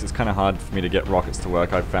elevation works, it's kind of hard for me to get rockets to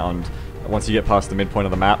work, I've found, once you get past the midpoint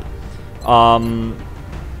of the map.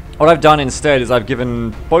 What I've done instead is I've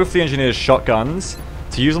given both the engineers shotguns.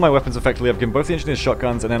 To use all my weapons effectively, I've given both the engineers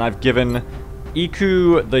shotguns, and then I've given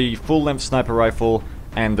Iku the full-length sniper rifle,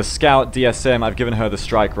 and the scout DSM, I've given her the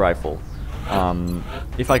strike rifle.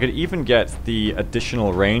 If I could even get the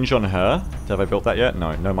additional range on her... Have I built that yet?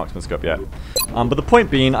 No, no marksman scope yet. But the point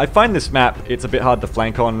being, I find this map, it's a bit hard to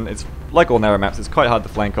flank on. It's like all narrow maps, it's quite hard to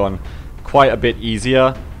flank on. Quite a bit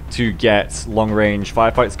easier to get long-range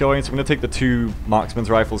firefights going, so I'm going to take the 2 marksman's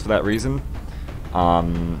rifles for that reason.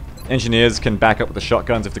 Engineers can back up with the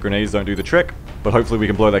shotguns if the grenades don't do the trick, but hopefully we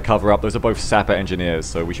can blow their cover up. Those are both sapper engineers,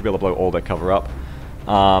 so we should be able to blow all their cover up.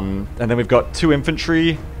 And then we've got 2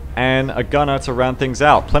 infantry and a gunner to round things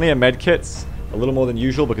out. Plenty of medkits, a little more than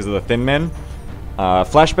usual because of the thin men.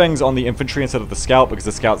 Flashbangs on the infantry instead of the scout because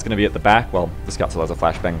the scout's going to be at the back. Well, the scout still has a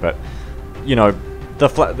flashbang, but, you know,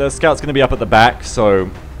 the scout's going to be up at the back, so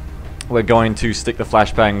we're going to stick the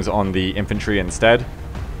flashbangs on the infantry instead.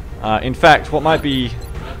 In fact, what might be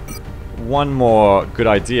one more good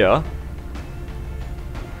idea,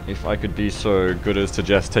 if I could be so good as to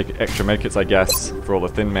just take extra medkits, I guess, for all the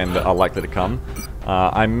thin men that are likely to come,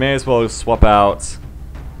 I may as well swap out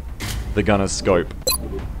the gunner's scope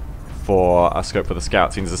for a scope for the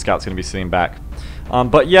scout, since the scout's going to be sitting back.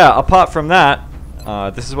 But yeah, apart from that,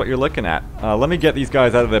 this is what you're looking at. Let me get these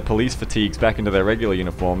guys out of their police fatigues back into their regular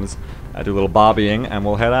uniforms, do a little barbieing, and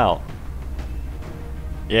we'll head out.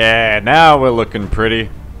 Yeah, now we're looking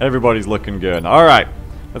pretty. Everybody's looking good. Alright,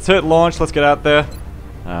 let's hit launch, let's get out there.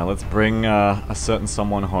 Let's bring a certain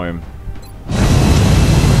someone home.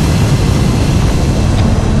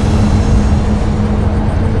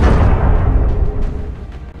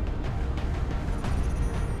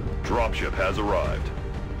 Dropship has arrived.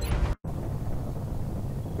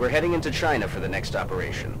 We're heading into China for the next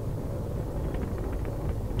operation.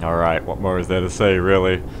 Alright, what more is there to say,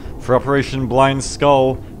 really? For Operation Blind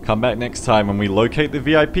Skull, come back next time when we locate the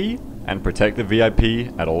VIP and protect the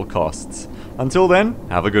VIP at all costs. Until then,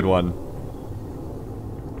 have a good one.